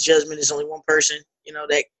anybody's judgment. There's only one person,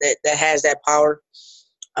 that has that power.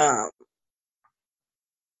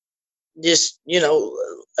 Just,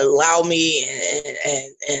 allow me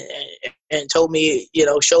and told me,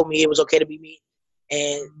 showed me it was okay to be me.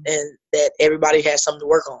 And that everybody has something to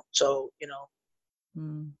work on. So,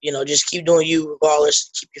 just keep doing you regardless,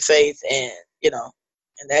 keep your faith, and,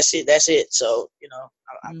 and that's it. So,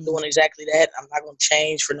 I'm doing exactly that. I'm not going to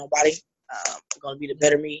change for nobody. I'm going to be the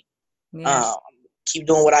better me. Yeah. Keep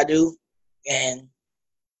doing what I do. And,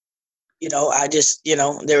 I just,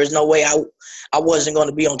 there was no way I wasn't going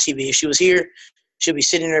to be on TV. If she was here, she'd be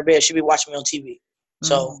sitting in her bed, she'd be watching me on TV.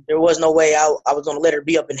 So there was no way I was going to let her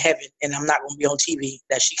be up in heaven and I'm not going to be on TV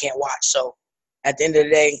that she can't watch. So at the end of the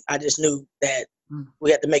day, I just knew that we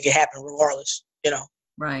had to make it happen regardless,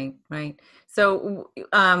 Right. So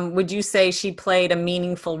would you say she played a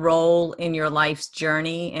meaningful role in your life's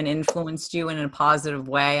journey and influenced you in a positive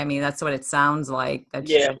way? I mean, that's what it sounds like. That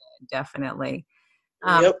she did, definitely.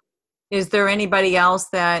 Yep. Is there anybody else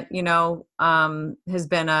that, has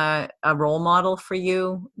been a role model for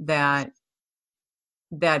you that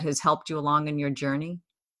has helped you along in your journey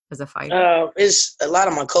as a fighter? It's a lot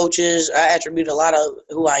of my coaches. I attribute a lot of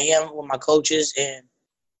who I am with my coaches and,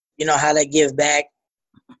 how they give back.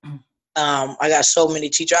 I got so many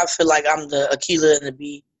teachers. I feel like I'm the Akila and the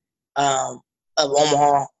B of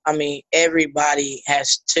Omaha. I mean, everybody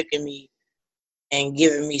has taken me and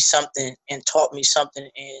given me something and taught me something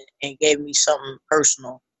and gave me something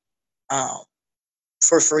personal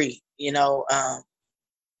for free, and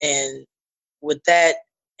with that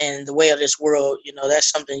and the way of this world,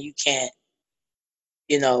 that's something you can't,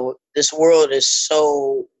 this world is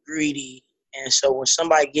so greedy. And so when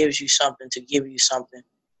somebody gives you something to give you something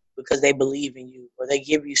because they believe in you, or they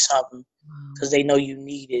give you something because they know you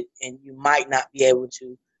need it and you might not be able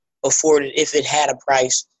to afford it if it had a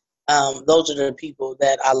price, those are the people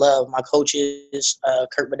that I love. My coaches,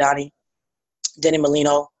 Kurt Badani, Denny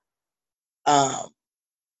Molino,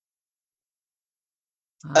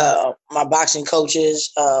 my boxing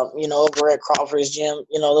coaches, over at Crawford's gym,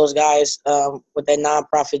 those guys with that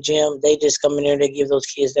nonprofit gym, they just come in there, they give those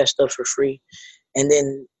kids that stuff for free. And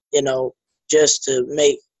then, just to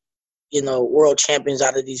make, world champions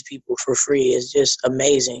out of these people for free is just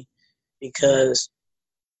amazing, because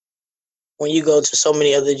when you go to so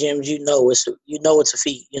many other gyms, it's a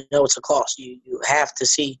fee, it's a cost. You have to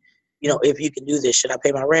see, if you can do this. Should I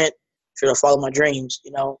pay my rent? Should I follow my dreams?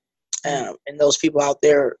 And those people out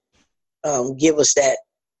there give us that,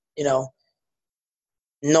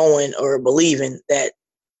 knowing or believing that,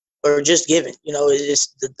 or just giving.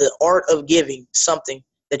 It's the art of giving something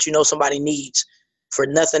that somebody needs for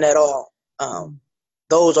nothing at all.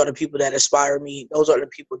 Those are the people that inspire me. Those are the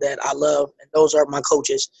people that I love, and those are my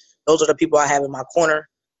coaches. Those are the people I have in my corner.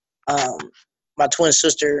 My twin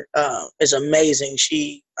sister is amazing.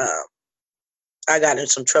 I got in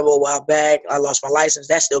some trouble a while back. I lost my license.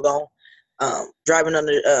 That's still gone. Driving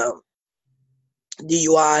under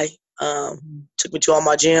DUI. Took me to all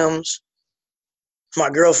my gyms. My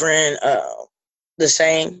girlfriend, the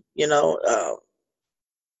same.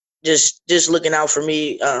 just looking out for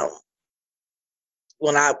me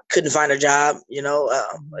when I couldn't find a job.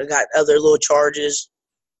 I got other little charges,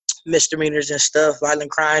 misdemeanors and stuff,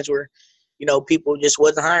 violent crimes where, people just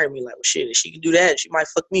wasn't hiring me. Like, well, shit, if she can do that, she might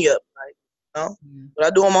fuck me up. Like, but I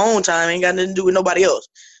do on my own time. Ain't got nothing to do with nobody else.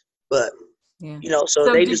 But,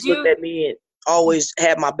 so they just looked at me and always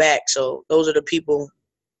had my back. So those are the people.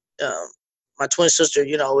 My twin sister,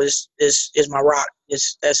 is my rock.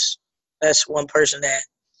 That's one person that,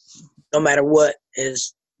 no matter what,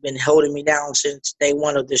 has been holding me down since day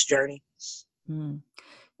one of this journey.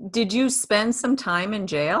 Did you spend some time in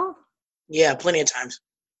jail? Yeah, plenty of times.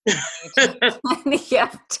 Plenty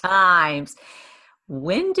of times.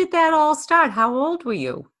 When did that all start? How old were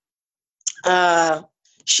you? I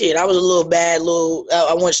was a little bad.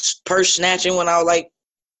 I went purse snatching when I was like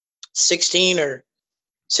 16 or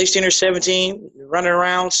 17, running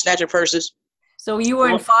around snatching purses. So you were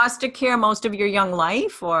in foster care most of your young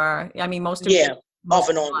life, most of your off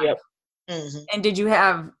and on. Life. Yep. Mm-hmm. And did you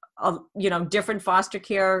have different foster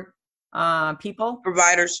care people?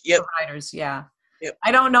 Providers. Yep. Providers. Yeah. Yep.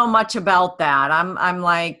 I don't know much about that. I'm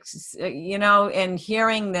like, and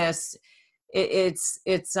hearing this, it's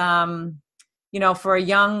for a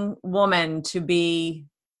young woman to be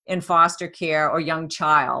in foster care or young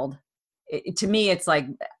child, to me, it's like,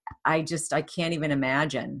 I can't even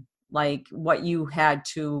imagine like what you had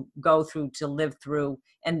to go through to live through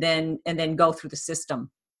and then go through the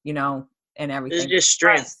system, and everything. It's just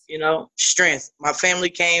strength, strength. My family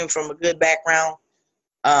came from a good background,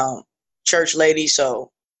 church lady.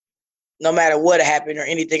 So no matter what happened or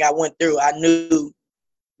anything I went through, I knew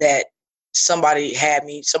that somebody had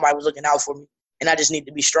me, somebody was looking out for me, and I just need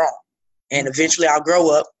to be strong. And eventually I'll grow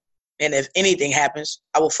up, and if anything happens,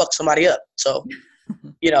 I will fuck somebody up. So,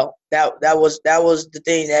 that was the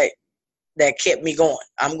thing that kept me going.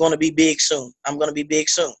 I'm going to be big soon. You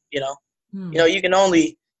can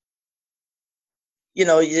only,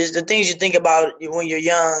 the things you think about when you're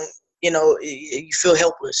young, you feel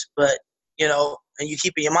helpless, but, and you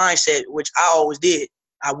keep in your mindset, which I always did.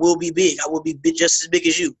 I will be big. I will be just as big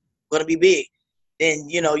as you. I'm going to be big. Then,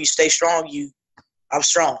 you stay strong. I'm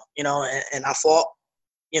strong, and I fought,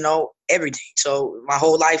 everything. So my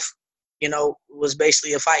whole life, was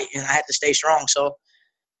basically a fight, and I had to stay strong. So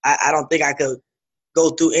I don't think I could go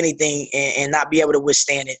through anything and not be able to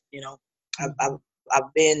withstand it.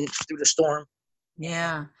 I've been through the storm.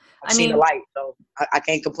 Yeah. I've seen the light, so I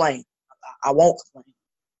can't complain. I won't complain.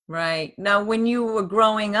 Right. Now, when you were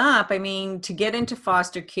growing up, to get into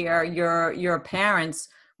foster care, your parents,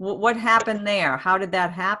 what happened there? How did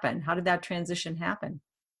that happen? How did that transition happen?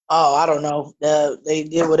 Oh, I don't know. They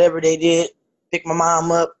did whatever they did. Pick my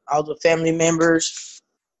mom up. All the family members,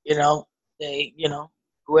 they,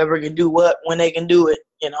 whoever can do what, when they can do it,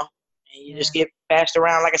 and you just get passed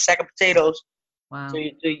around like a sack of potatoes. Wow.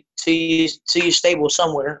 Till you stable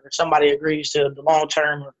somewhere, or somebody agrees to the long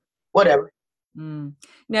term or whatever.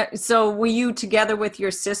 Now, so were you together with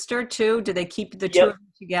your sister too? Did they keep the two of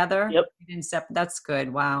you together? Yep. You didn't that's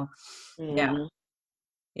good. Wow. Mm-hmm. Yeah.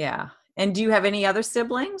 Yeah. And do you have any other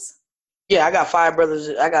siblings? Yeah, I got 5 brothers.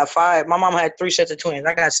 I got 5. My mom had 3 sets of twins.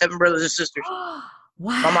 I got 7 brothers and sisters. Wow.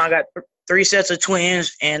 My mom got 3 sets of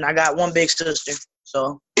twins, and I got 1 big sister.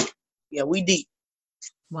 So, yeah, we deep.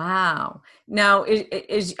 Wow. Now,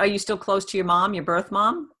 are you still close to your mom, your birth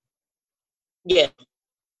mom? Yeah,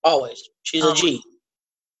 always. She's a G.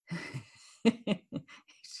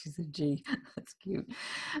 She's a G. That's cute.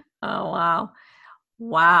 Oh, wow.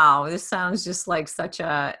 Wow. This sounds just like such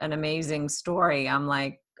an amazing story. I'm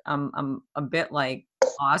a bit like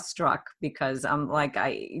awestruck because I'm like,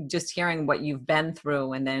 just hearing what you've been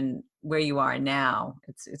through and then where you are now.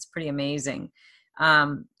 It's pretty amazing.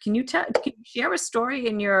 Can you share a story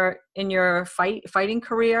in your fighting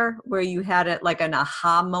career where you had an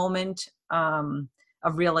aha moment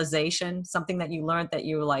of realization, something that you learned that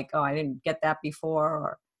you were like, oh, I didn't get that before,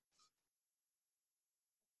 or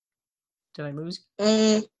did I lose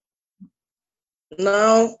you?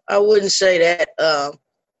 No, I wouldn't say that.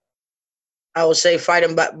 I would say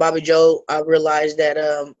fighting Bobby Joe, I realized that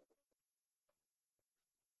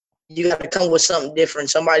you got to come with something different.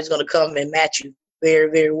 Somebody's going to come and match you very,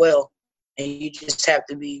 very well. And you just have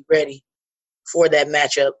to be ready for that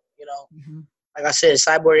matchup, Mm-hmm. Like I said,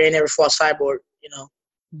 Cyborg ain't never fought Cyborg,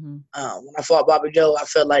 Mm-hmm. When I fought Bobby Joe, I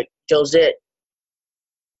felt like Jozette,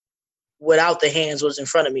 without the hands, was in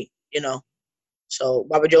front of me, So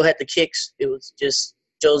Bobby Joe had the kicks. It was just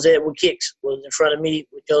Jozette with kicks was in front of me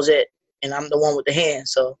with Jozette, and I'm the one with the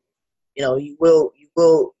hands. So, you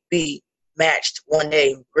will be matched one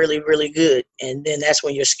day really, really good. And then that's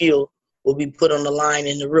when your skill will be put on the line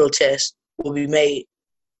and the real test will be made.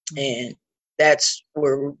 And that's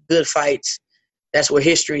where good fights, that's where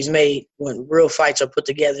history is made, when real fights are put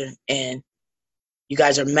together and you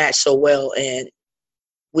guys are matched so well, and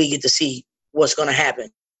we get to see what's going to happen.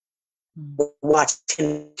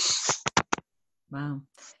 Watching. Wow.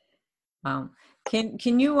 Wow.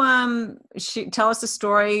 Can you tell us a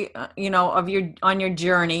story, of on your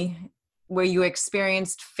journey where you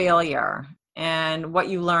experienced failure and what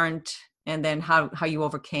you learned, and then how you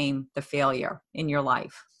overcame the failure in your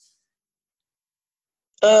life?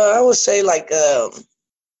 I would say, like,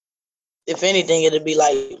 if anything, it'd be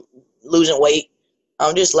like losing weight.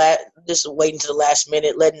 Just waiting to the last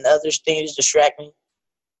minute, letting other things distract me.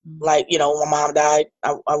 Like, my mom died.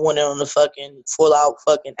 I went in on the fucking full out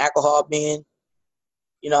fucking alcohol binge.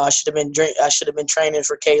 I should have been training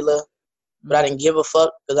for Kayla, but I didn't give a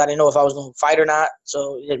fuck because I didn't know if I was going to fight or not.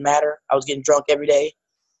 So it didn't matter. I was getting drunk every day,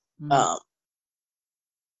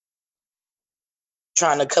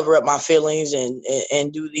 trying to cover up my feelings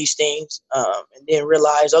and do these things, and then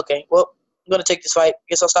realize, okay, well, I'm going to take this fight.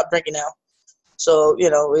 Guess I'll stop drinking now. So,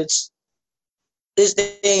 there's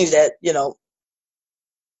things that,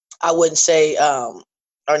 I wouldn't say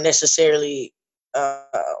are necessarily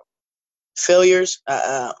failures.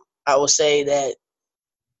 I would say that,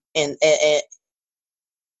 and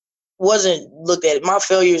wasn't looked at. My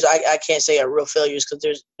failures, I can't say are real failures,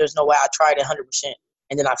 because there's no way. I tried 100%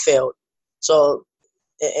 and then I failed. So,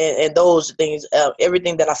 and those things,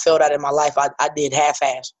 everything that I failed at in my life, I did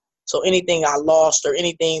half-assed. So anything I lost or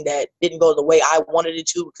anything that didn't go the way I wanted it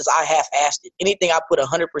to, because I half-assed it. Anything I put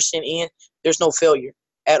 100% in, there's no failure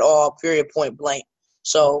at all, period, point blank.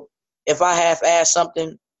 So if I half-assed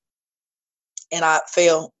something and I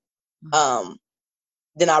fail,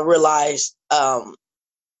 then I realize that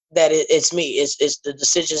it's me. It's the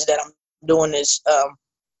decisions that I'm doing this.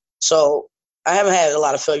 So I haven't had a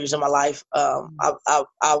lot of failures in my life.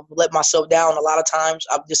 I've let myself down a lot of times.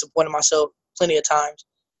 I've disappointed myself plenty of times.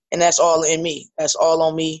 And that's all in me. That's all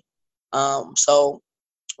on me. So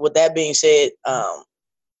with that being said, I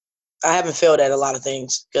haven't failed at a lot of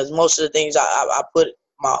things, because most of the things I put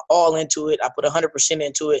my all into it. I put 100%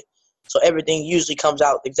 into it. So everything usually comes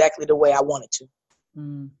out exactly the way I want it to.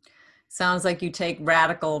 Sounds like you take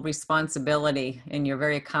radical responsibility and you're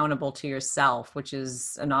very accountable to yourself, which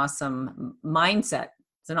is an awesome mindset.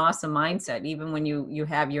 It's an awesome mindset, even when you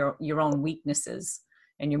have your own weaknesses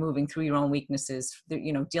and you're moving through your own weaknesses,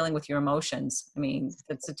 dealing with your emotions. I mean,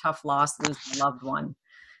 it's a tough loss, losing a loved one.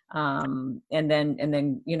 And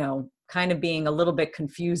then, kind of being a little bit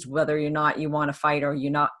confused whether or not you want to fight, or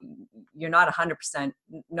you're not 100%.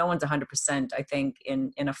 No one's 100%, I think,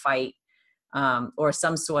 in a fight, or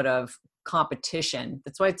some sort of competition.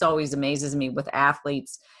 That's why it's always amazes me with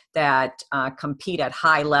athletes that compete at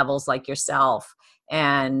high levels like yourself,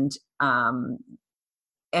 and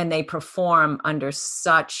they perform under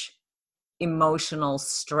such emotional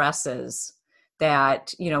stresses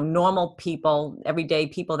that, normal people, everyday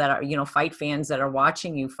people that are, fight fans that are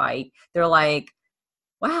watching you fight, they're like,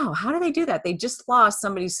 wow, how do they do that? They just lost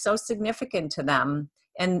somebody so significant to them,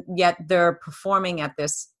 and yet they're performing at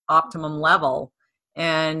this optimum level.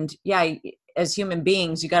 And yeah, as human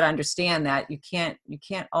beings, you got to understand that you can't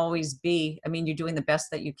always be, you're doing the best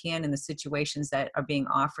that you can in the situations that are being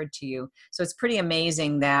offered to you. So it's pretty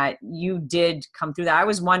amazing that you did come through that. I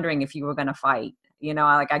was wondering if you were going to fight.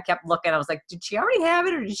 I kept looking, I was like, did she already have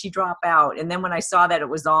it or did she drop out? And then when I saw that it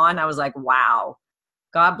was on, I was like, wow,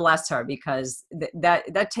 God bless her, because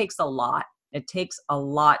that takes a lot. It takes a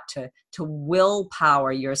lot to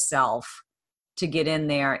willpower yourself to get in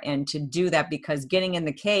there and to do that, because getting in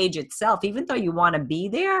the cage itself, even though you want to be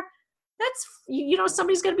there, that's,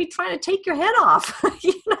 somebody's going to be trying to take your head off,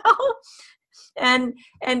 and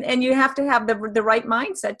you have to have the right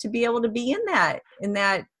mindset to be able to be in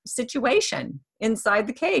that situation inside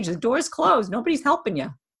the cage. The door's closed. Nobody's helping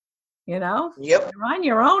you, Yep. You're on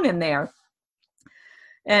your own in there.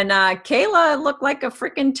 And Kayla looked like a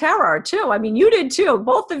freaking terror too. You did too.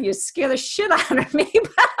 Both of you scare the shit out of me.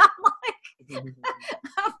 But I'm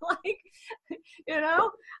like,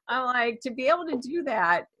 to be able to do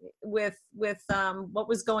that with what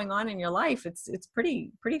was going on in your life, it's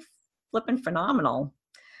pretty flippin' phenomenal.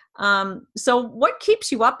 So what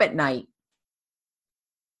keeps you up at night?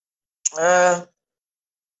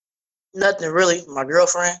 Nothing really. My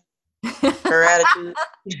girlfriend. Her attitude.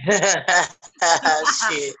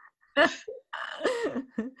 Shit.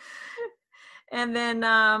 And then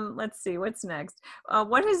let's see, what's next?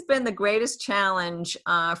 What has been the greatest challenge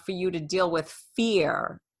for you to deal with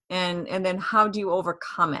fear, and then how do you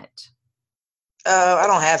overcome it? I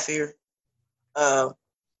don't have fear,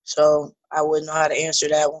 so I wouldn't know how to answer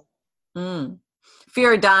that one.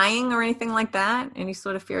 Fear of dying or anything like that? Any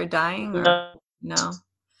sort of fear of dying or No, no?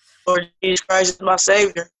 Lord Jesus Christ is my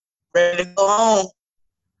Savior. Ready to go home.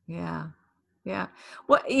 Yeah. Yeah.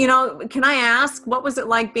 What, can I ask, what was it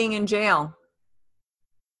like being in jail?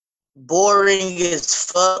 Boring as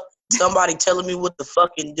fuck. Somebody telling me what to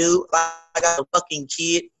fucking do. Like I got a fucking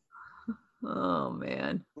kid. Oh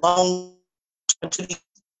man. Long to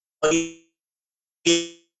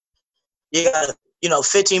you got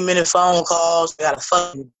 15-minute phone calls. You got a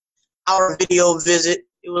fucking hour video visit.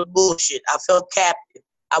 It was bullshit. I felt captive.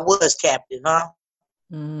 I was captive, huh?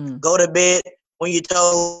 Mm. Go to bed when you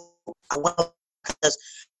told. I went because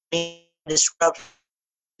disruption.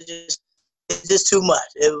 It's just too much.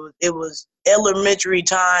 It was elementary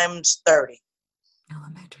times 30.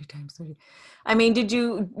 Elementary times 30. I mean,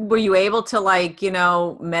 were you able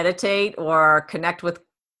to meditate or connect with,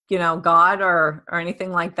 God or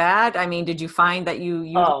anything like that? I mean, did you find that you Oh,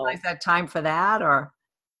 utilize that time for that or?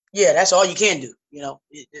 yeah, that's all you can do.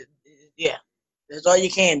 Yeah, that's all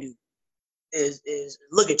you can do is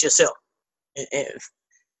look at yourself.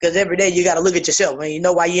 Because every day you got to look at yourself, and you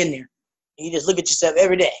know why you're in there. And you just look at yourself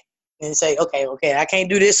every day and say, okay, I can't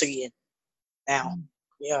do this again. Now,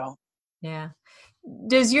 Yeah.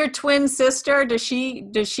 Does your twin sister, does she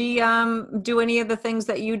do any of the things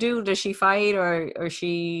that you do? Does she fight or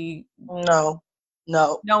she no,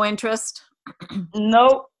 no interest?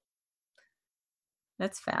 no.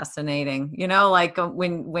 That's fascinating. Like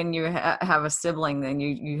when you have a sibling, then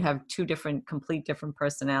you have two complete different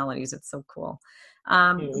personalities. It's so cool.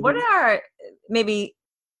 What Mm-hmm. are maybe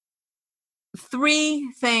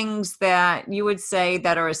 3 things that you would say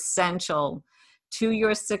that are essential to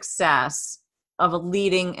your success of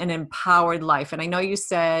leading an empowered life? And I know you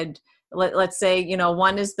said, let's say,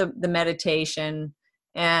 one is the meditation,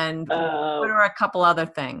 and what are a couple other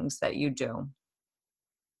things that you do?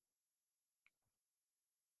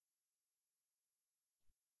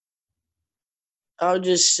 I'll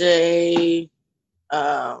just say,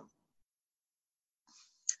 I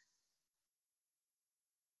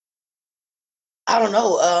don't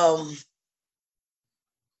know.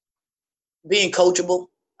 Being coachable,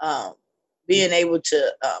 being able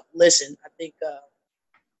to listen. I think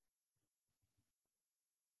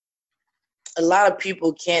a lot of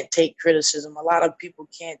people can't take criticism. A lot of people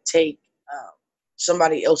can't take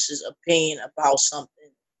somebody else's opinion about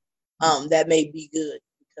something that may be good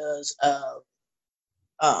because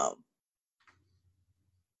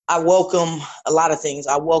I welcome a lot of things.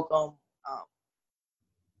 I welcome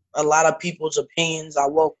a lot of people's opinions. I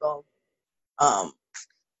welcome um,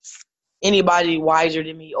 anybody wiser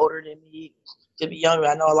than me, older than me, to be younger.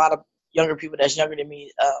 I know a lot of younger people that's younger than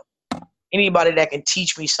me. Anybody that can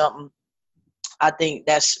teach me something, I think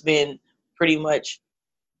that's been pretty much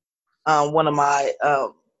one of my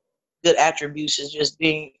good attributes is just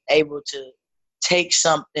being able to take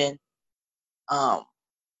something, um,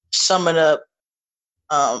 sum it up,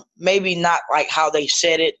 maybe not like how they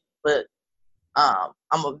said it, but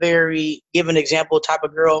I'm a very give an example type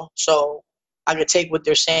of girl. So I could take what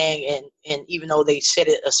they're saying and even though they said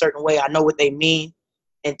it a certain way, I know what they mean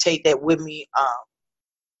and take that with me.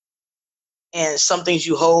 And some things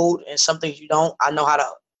you hold and some things you don't. I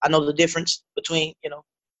know the difference between,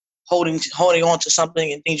 holding on to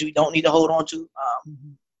something and things we don't need to hold on to.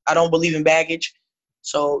 I don't believe in baggage.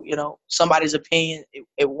 So, somebody's opinion,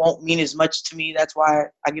 it won't mean as much to me. That's why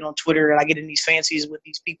I get on Twitter and I get in these fancies with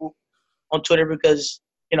these people on Twitter because,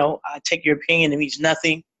 I take your opinion, it means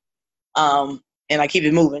nothing. And I keep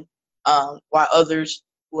it moving. While others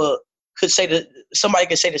somebody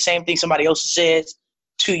could say the same thing somebody else says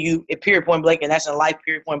to you at period point blank, and that's in life,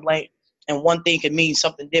 period point blank. And one thing could mean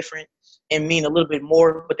something different and mean a little bit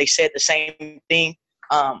more, but they said the same thing.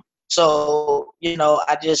 So,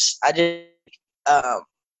 um,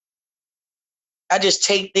 I just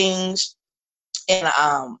take things and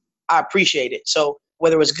I appreciate it. So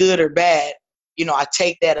whether it's good or bad, I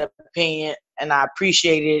take that opinion and I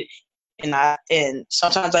appreciate it. And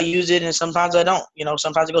sometimes I use it and sometimes I don't.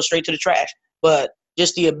 Sometimes it goes straight to the trash. But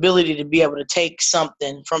just the ability to be able to take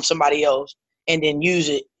something from somebody else and then use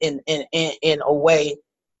it in a way,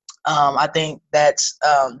 I think that's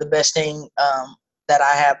the best thing that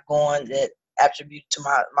I have going that attribute to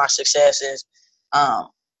my success is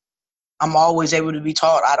I'm always able to be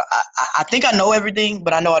taught. I think I know everything,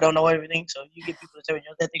 but I know I don't know everything. So you get people to tell me,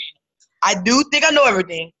 I do think I know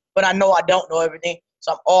everything, but I know I don't know everything.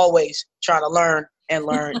 So I'm always trying to learn and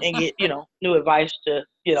get, new advice to,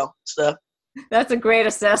 stuff. That's a great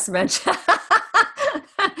assessment.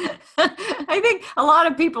 I think a lot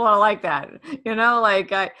of people are like that,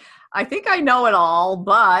 like I think I know it all,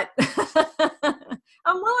 but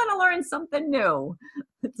I'm willing to learn something new.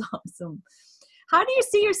 It's awesome. How do you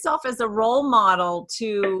see yourself as a role model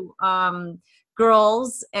to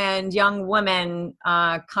girls and young women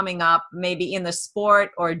coming up, maybe in the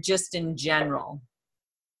sport or just in general?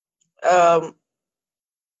 I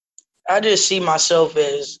just see myself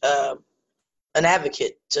as an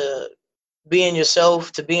advocate to being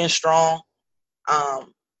yourself, to being strong,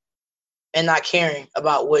 and not caring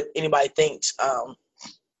about what anybody thinks.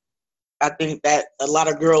 I think that a lot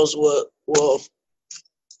of girls will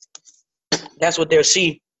that's what they'll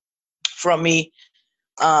see from me,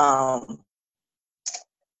 and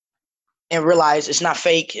realize it's not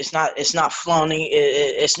fake, it's not flaunting,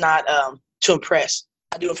 it's not to impress.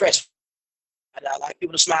 I do impress. I like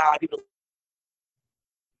people to smile, I like people to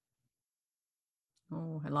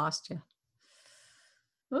Oh, I lost you.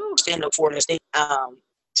 Ooh. stand up for it,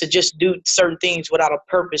 to just do certain things without a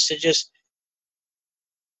purpose, to just,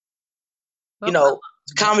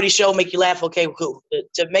 comedy show, make you laugh, okay, cool.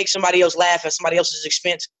 To make somebody else laugh at somebody else's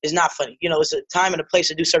expense is not funny. It's a time and a place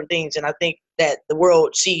to do certain things, and I think that the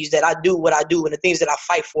world sees that I do what I do, and the things that I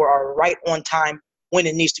fight for are right on time when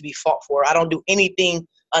it needs to be fought for. I don't do anything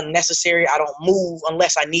unnecessary. I don't move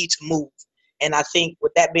unless I need to move. And I think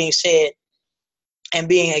with that being said, and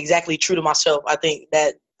being exactly true to myself, I think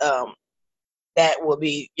that that will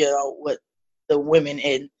be, what the women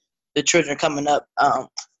and the children coming up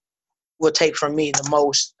will take from me the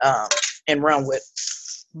most and run with.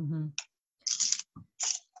 Mm-hmm.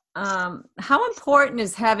 How important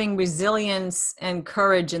is having resilience and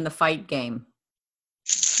courage in the fight game?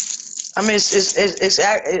 I mean, it's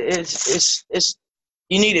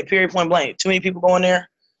you need it. Period. Point blank. Too many people go in there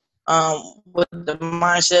with the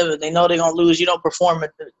mindset that they know they're gonna lose. You don't perform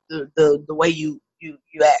it the way you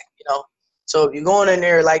act. So if you're going in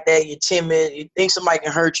there like that, you're timid. You think somebody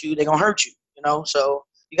can hurt you, they're gonna hurt you. So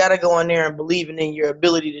you got to go in there and believing in your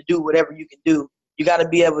ability to do whatever you can do. You got to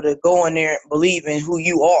be able to go in there and believe in who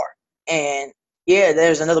you are. And yeah,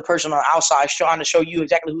 there's another person on the outside trying to show you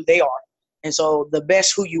exactly who they are. And so the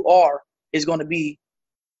best who you are is going to be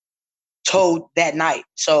told that night.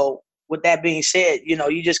 So with that being said,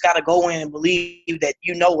 you just got to go in and believe that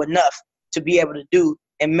you know enough to be able to do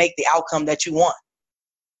and make the outcome that you want.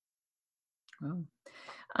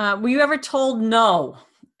 Were you ever told no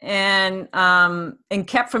and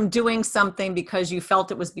kept from doing something because you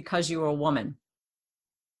felt it was because you were a woman?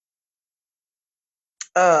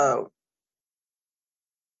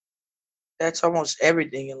 That's almost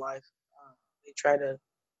everything in life. They try to.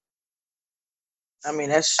 I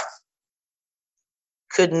mean,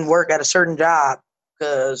 couldn't work at a certain job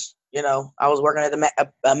because I was working at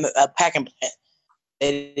a packing plant.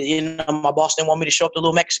 And, my boss didn't want me to show up to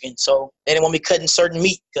Little Mexican, so they didn't want me cutting certain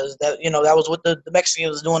meat because that was what the Mexicans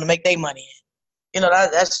was doing to make their money.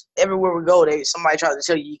 That's everywhere we go. Somebody tries to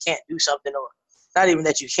tell you can't do something, or not even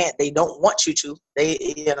that you can't. They don't want you to.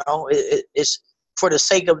 It's for the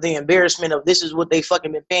sake of the embarrassment of this is what they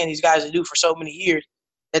fucking been paying these guys to do for so many years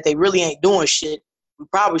that they really ain't doing shit. We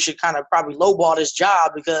probably should probably lowball this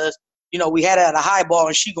job because we had it at a high ball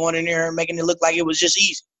and she going in there and making it look like it was just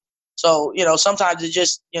easy. So, sometimes it's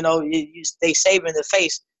just, they saving the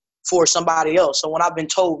face for somebody else. So when I've been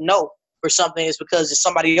told no for something, it's because it's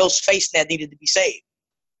somebody else's face that needed to be saved.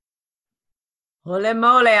 Holy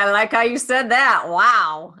moly, I like how you said that.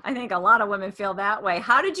 Wow. I think a lot of women feel that way.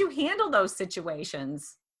 How did you handle those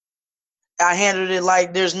situations? I handled it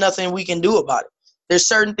like there's nothing we can do about it. There's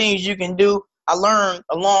certain things you can do. I learned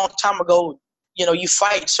a long time ago, you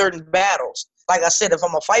fight certain battles. Like I said, if I'm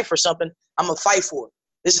going to fight for something, I'm going to fight for it.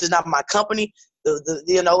 This is not my company.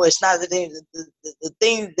 It's not the thing. The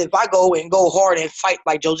thing that if I go and go hard and fight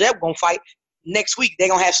like Jozette gonna fight next week, they're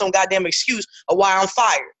gonna have some goddamn excuse of why I'm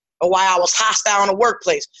fired or why I was hostile in the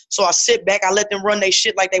workplace. So I sit back, I let them run their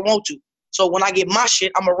shit like they want to. So when I get my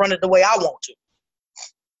shit, I'm gonna run it the way I want to.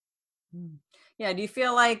 Yeah. Do you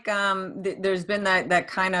feel like there's been that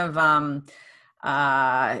kind of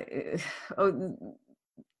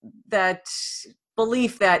that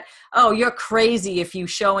belief that, oh, you're crazy if you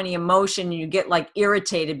show any emotion and you get like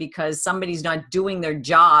irritated because somebody's not doing their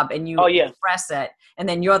job and you express it, and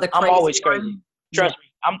then you're the crazy I'm always one? crazy. Trust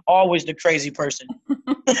me, I'm always the crazy person.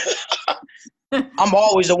 I'm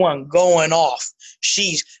always the one going off.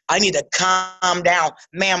 I need to calm down.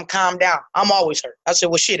 Ma'am, calm down. I'm always hurt. I said,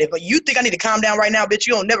 well, shit, if you think I need to calm down right now, bitch,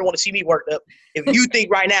 you don't never want to see me worked up. If you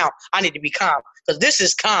think right now I need to be calm, because this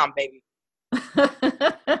is calm, baby.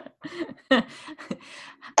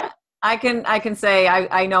 I can say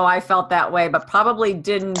I know I felt that way, but probably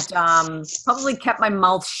didn't probably kept my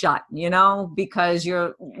mouth shut, because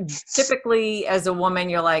you're typically as a woman,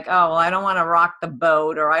 you're like, oh well, I don't want to rock the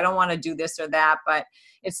boat or I don't want to do this or that. But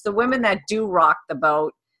it's the women that do rock the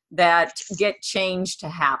boat that get change to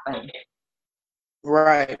happen.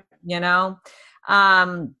 Right.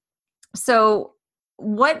 Um, so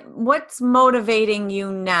what's motivating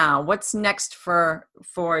you now? What's next for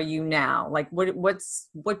you now? Like what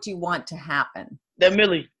do you want to happen? The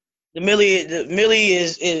Millie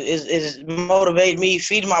is motivating me.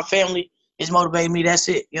 Feeding my family is motivating me. That's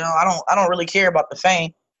it. I don't really care about the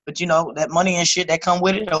fame, but that money and shit that come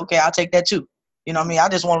with it. Okay, I'll take that too. You know what I mean? I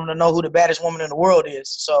just want them to know who the baddest woman in the world is.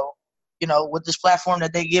 So, with this platform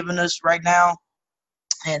that they're giving us right now,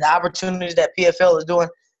 and the opportunities that PFL is doing,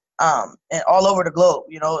 and all over the globe,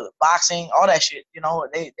 boxing, all that shit,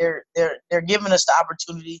 they're giving us the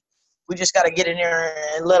opportunity. We just got to get in there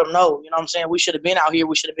and let them know, what I'm saying? We should have been out here.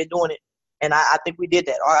 We should have been doing it. And I think we did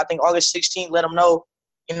that. I think August 16th, let them know,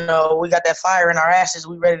 we got that fire in our asses.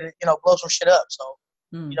 We ready to, blow some shit up. So,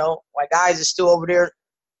 my guys is still over there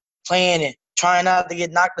playing and trying not to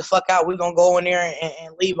get knocked the fuck out. We're going to go in there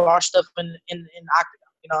and leave our stuff in the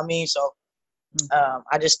octagon. You know what I mean? So,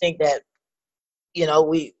 I just think that,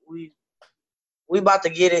 we about to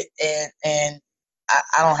get it, and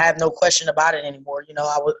I don't have no question about it anymore.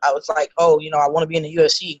 I was like, oh, I want to be in the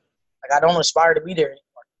UFC. Like, I don't aspire to be there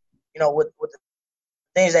anymore. With the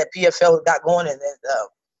things that PFL got going and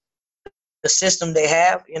the system they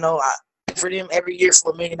have, I for them every year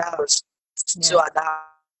for $1 million until I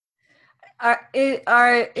die.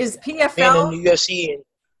 Is Being in PFL the UFC and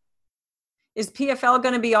is PFL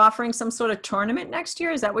going to be offering some sort of tournament next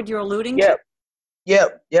year? Is that what you're alluding to?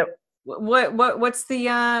 Yep. What's the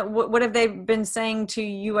what have they been saying to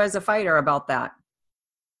you as a fighter about that?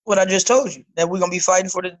 What I just told you, that we're gonna be fighting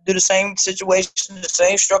do the same situation, the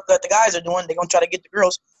same structure that the guys are doing. They're gonna try to get the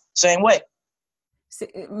girls the same way,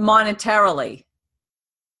 monetarily,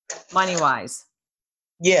 money wise.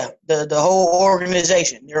 Yeah, the whole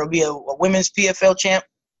organization. There will be a women's PFL champ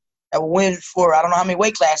that will win for, I don't know how many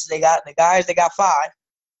weight classes they got. The guys, they got 5.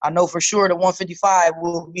 I know for sure the 155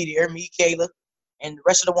 will be there. Me, Kayla, and the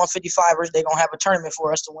rest of the 155ers, they're going to have a tournament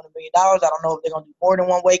for us to win $1 million. I don't know if they're going to do more than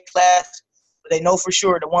one weight class, but they know for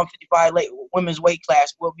sure the 155 women's weight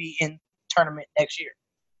class will be in tournament next year.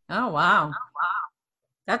 Oh, wow.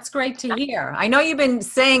 That's great to hear. I know you've been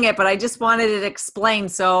saying it, but I just wanted it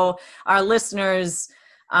explained so our listeners,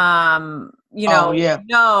 know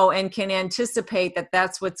and can anticipate that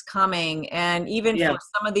that's what's coming. And even for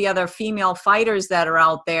some of the other female fighters that are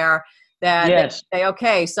out there, that they say,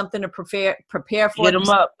 okay, something to prepare for. Hit them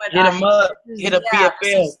up. Hit up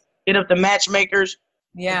PFL. Hit up the matchmakers.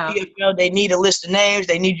 Yeah. The PFL, they need a list of names.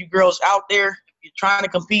 They need you girls out there. You're trying to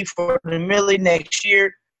compete for the Millie next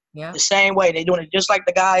year. Yeah. The same way. They're doing it just like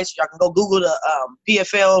the guys. Y'all can go Google the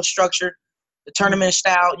PFL structure, the tournament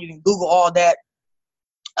style. You can Google all that.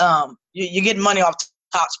 You're getting money off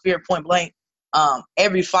top, spirit, point blank.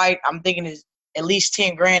 Every fight, I'm thinking, is at least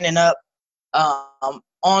 10 grand and up.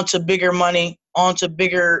 Onto bigger money, onto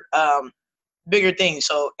bigger things.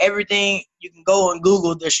 So everything, you can go and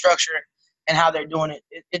Google their structure and how they're doing it.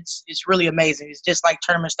 It's really amazing. It's just like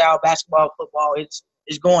tournament style basketball, football. It's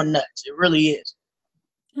going nuts. It really is.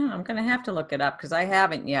 I'm going to have to look it up because I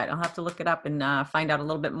haven't yet. I'll have to look it up and find out a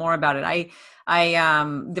little bit more about it. I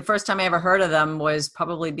the first time I ever heard of them was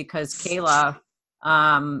probably because Kayla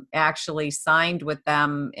actually signed with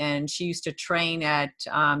them, and she used to train at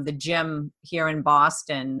the gym here in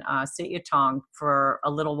Boston, Sityodtong, for a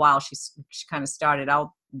little while. She kind of started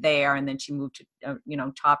out there, and then she moved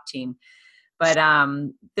to top team. But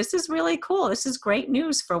this is really cool. This is great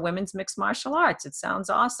news for women's mixed martial arts. It sounds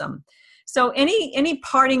awesome. So any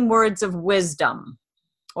parting words of wisdom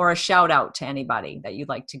or a shout out to anybody that you'd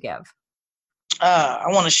like to give? I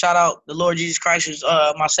want to shout out the Lord Jesus Christ, who's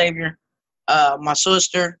my Savior, my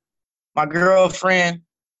sister, my girlfriend,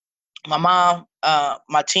 my mom,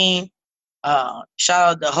 my team. Shout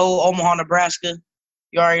out the whole Omaha, Nebraska.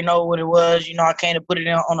 You already know what it was. I came to put it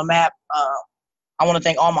on the map. I want to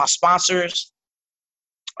thank all my sponsors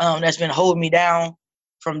that's been holding me down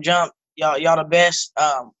from jump. Y'all the best.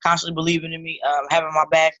 Constantly believing in me, having my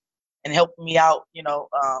back, and helping me out,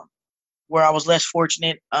 where I was less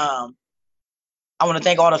fortunate. I want to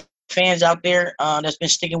thank all the fans out there that's been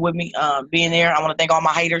sticking with me, being there. I want to thank all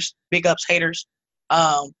my haters, big ups haters.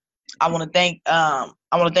 I want to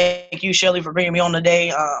thank you, Shelly, for bringing me on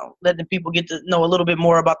today, letting people get to know a little bit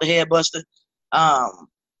more about the Head Buster.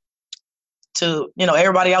 To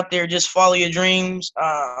everybody out there, just follow your dreams.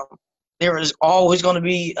 There is always going to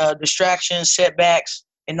be distractions, setbacks,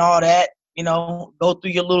 and all that. Go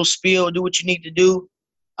through your little spiel, do what you need to do.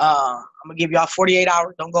 I'm gonna give y'all 48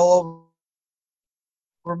 hours. Don't go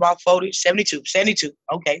over about 40, 72.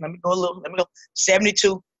 Okay, let me go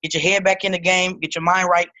 72. Get your head back in the game, get your mind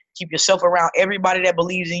right, keep yourself around everybody that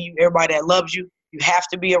believes in you, everybody that loves you. You have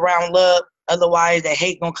to be around love, otherwise that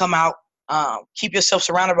hate gonna come out. Keep yourself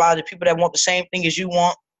surrounded by the people that want the same thing as you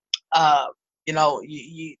want. You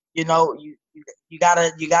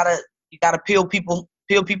gotta peel people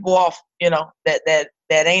off. That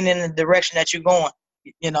ain't in the direction that you're going.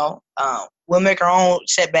 We'll make our own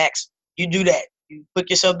setbacks. You do that. You pick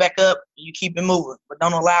yourself back up. You keep it moving, but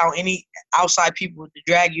don't allow any outside people to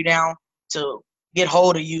drag you down to get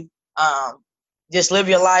hold of you. Just live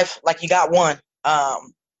your life like you got one.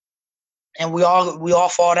 And we all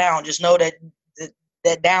fall down. Just know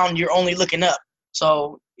that down you're only looking up.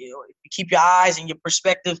 So if you keep your eyes and your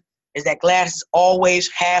perspective is that glass is always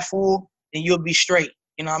half full, then you'll be straight.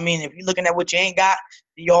 You know what I mean? If you're looking at what you ain't got,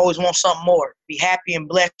 then you always want something more. Be happy and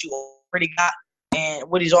blessed you already got and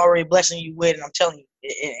what he's already blessing you with. And I'm telling you,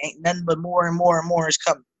 it ain't nothing but more and more and more is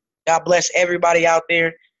coming. God bless everybody out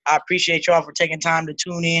there. I appreciate y'all for taking time to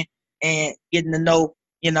tune in and getting to know,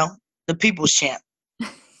 the people's champ.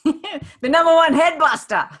 The number one head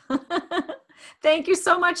buster. Thank you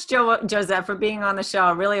so much, Jozette, for being on the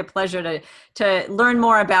show. Really a pleasure to learn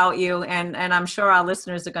more about you. And I'm sure our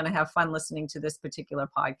listeners are going to have fun listening to this particular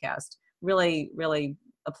podcast. Really, really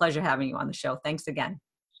a pleasure having you on the show. Thanks again.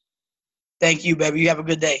 Thank you, baby. You have a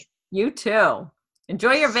good day. You too.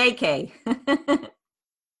 Enjoy your vacay.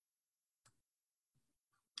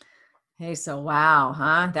 Hey, so wow,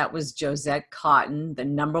 huh? That was Jozette Cotton, the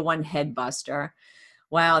number one head buster.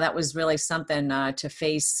 Wow, that was really something to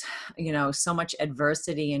face, so much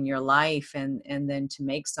adversity in your life and then to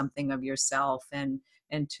make something of yourself and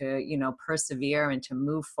to, persevere and to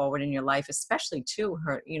move forward in your life, especially too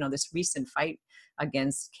her, this recent fight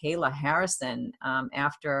against Kayla Harrison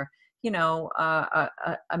after,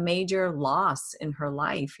 a major loss in her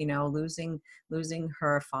life, losing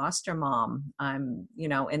her foster mom, and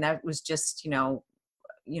that was just,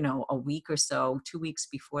 a week or so, 2 weeks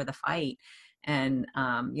before the fight. And,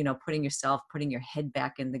 putting your head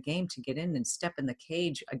back in the game to get in and step in the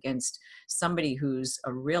cage against somebody who's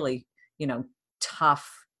a really,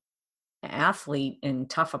 tough athlete and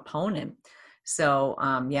tough opponent. So,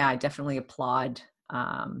 I definitely applaud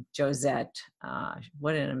Jozette.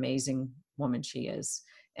 What an amazing woman she is,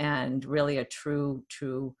 and really a true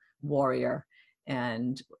warrior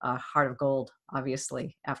and a heart of gold,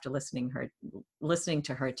 obviously, after listening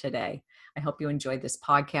to her today. I hope you enjoyed this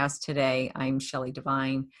podcast today. I'm Shelley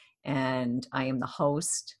Devine, and I am the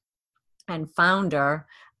host and founder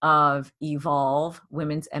of Evolve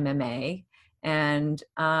Women's MMA. And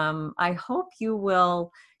I hope you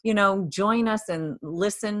will, join us and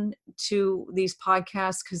listen to these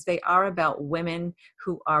podcasts, because they are about women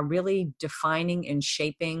who are really defining and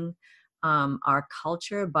shaping our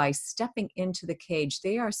culture by stepping into the cage.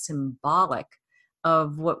 They are symbolic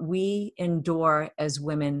of what we endure as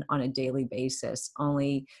women on a daily basis,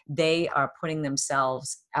 only they are putting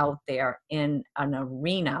themselves out there in an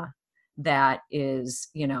arena that is,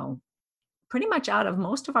 pretty much out of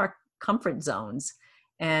most of our comfort zones.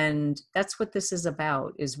 And that's what this is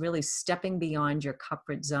about, is really stepping beyond your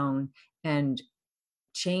comfort zone and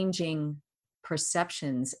changing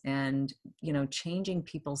perceptions and, changing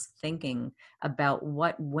people's thinking about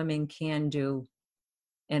what women can do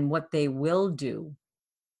and what they will do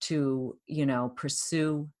to,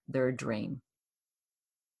 pursue their dream.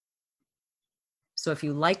 So if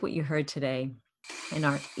you like what you heard today and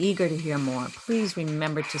are eager to hear more, please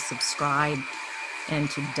remember to subscribe and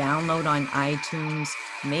to download on iTunes,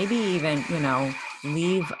 maybe even,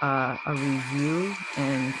 leave a review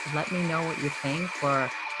and let me know what you think, or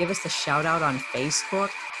give us a shout out on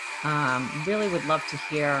Facebook. Really would love to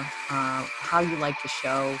hear how you like the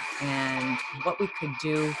show and what we could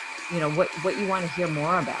do, what you want to hear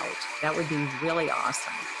more about. That would be really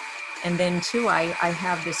awesome. And then too, I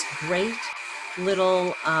have this great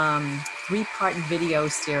little 3-part video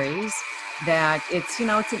series that it's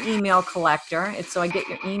an email collector. So I get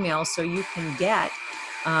your email so you can get,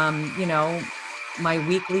 my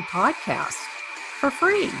weekly podcast for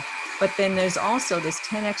free. But then there's also this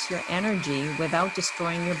 10x your energy without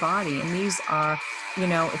destroying your body. And these are,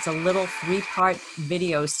 it's a little 3-part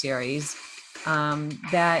video series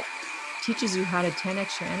that teaches you how to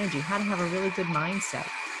 10x your energy, how to have a really good mindset,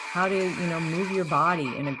 how to, move your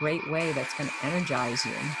body in a great way that's going to energize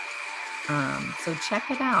you. So check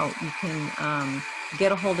it out. You can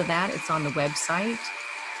get a hold of that. It's on the website,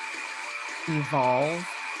 evolve,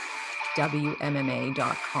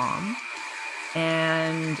 WMMA.com.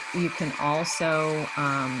 And you can also,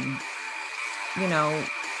 you know,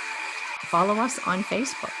 follow us on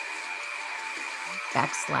Facebook, /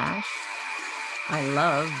 I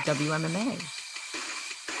love WMMA.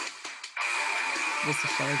 This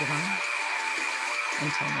is Shelley Devine.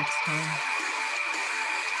 Until next time,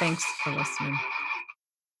 thanks for listening.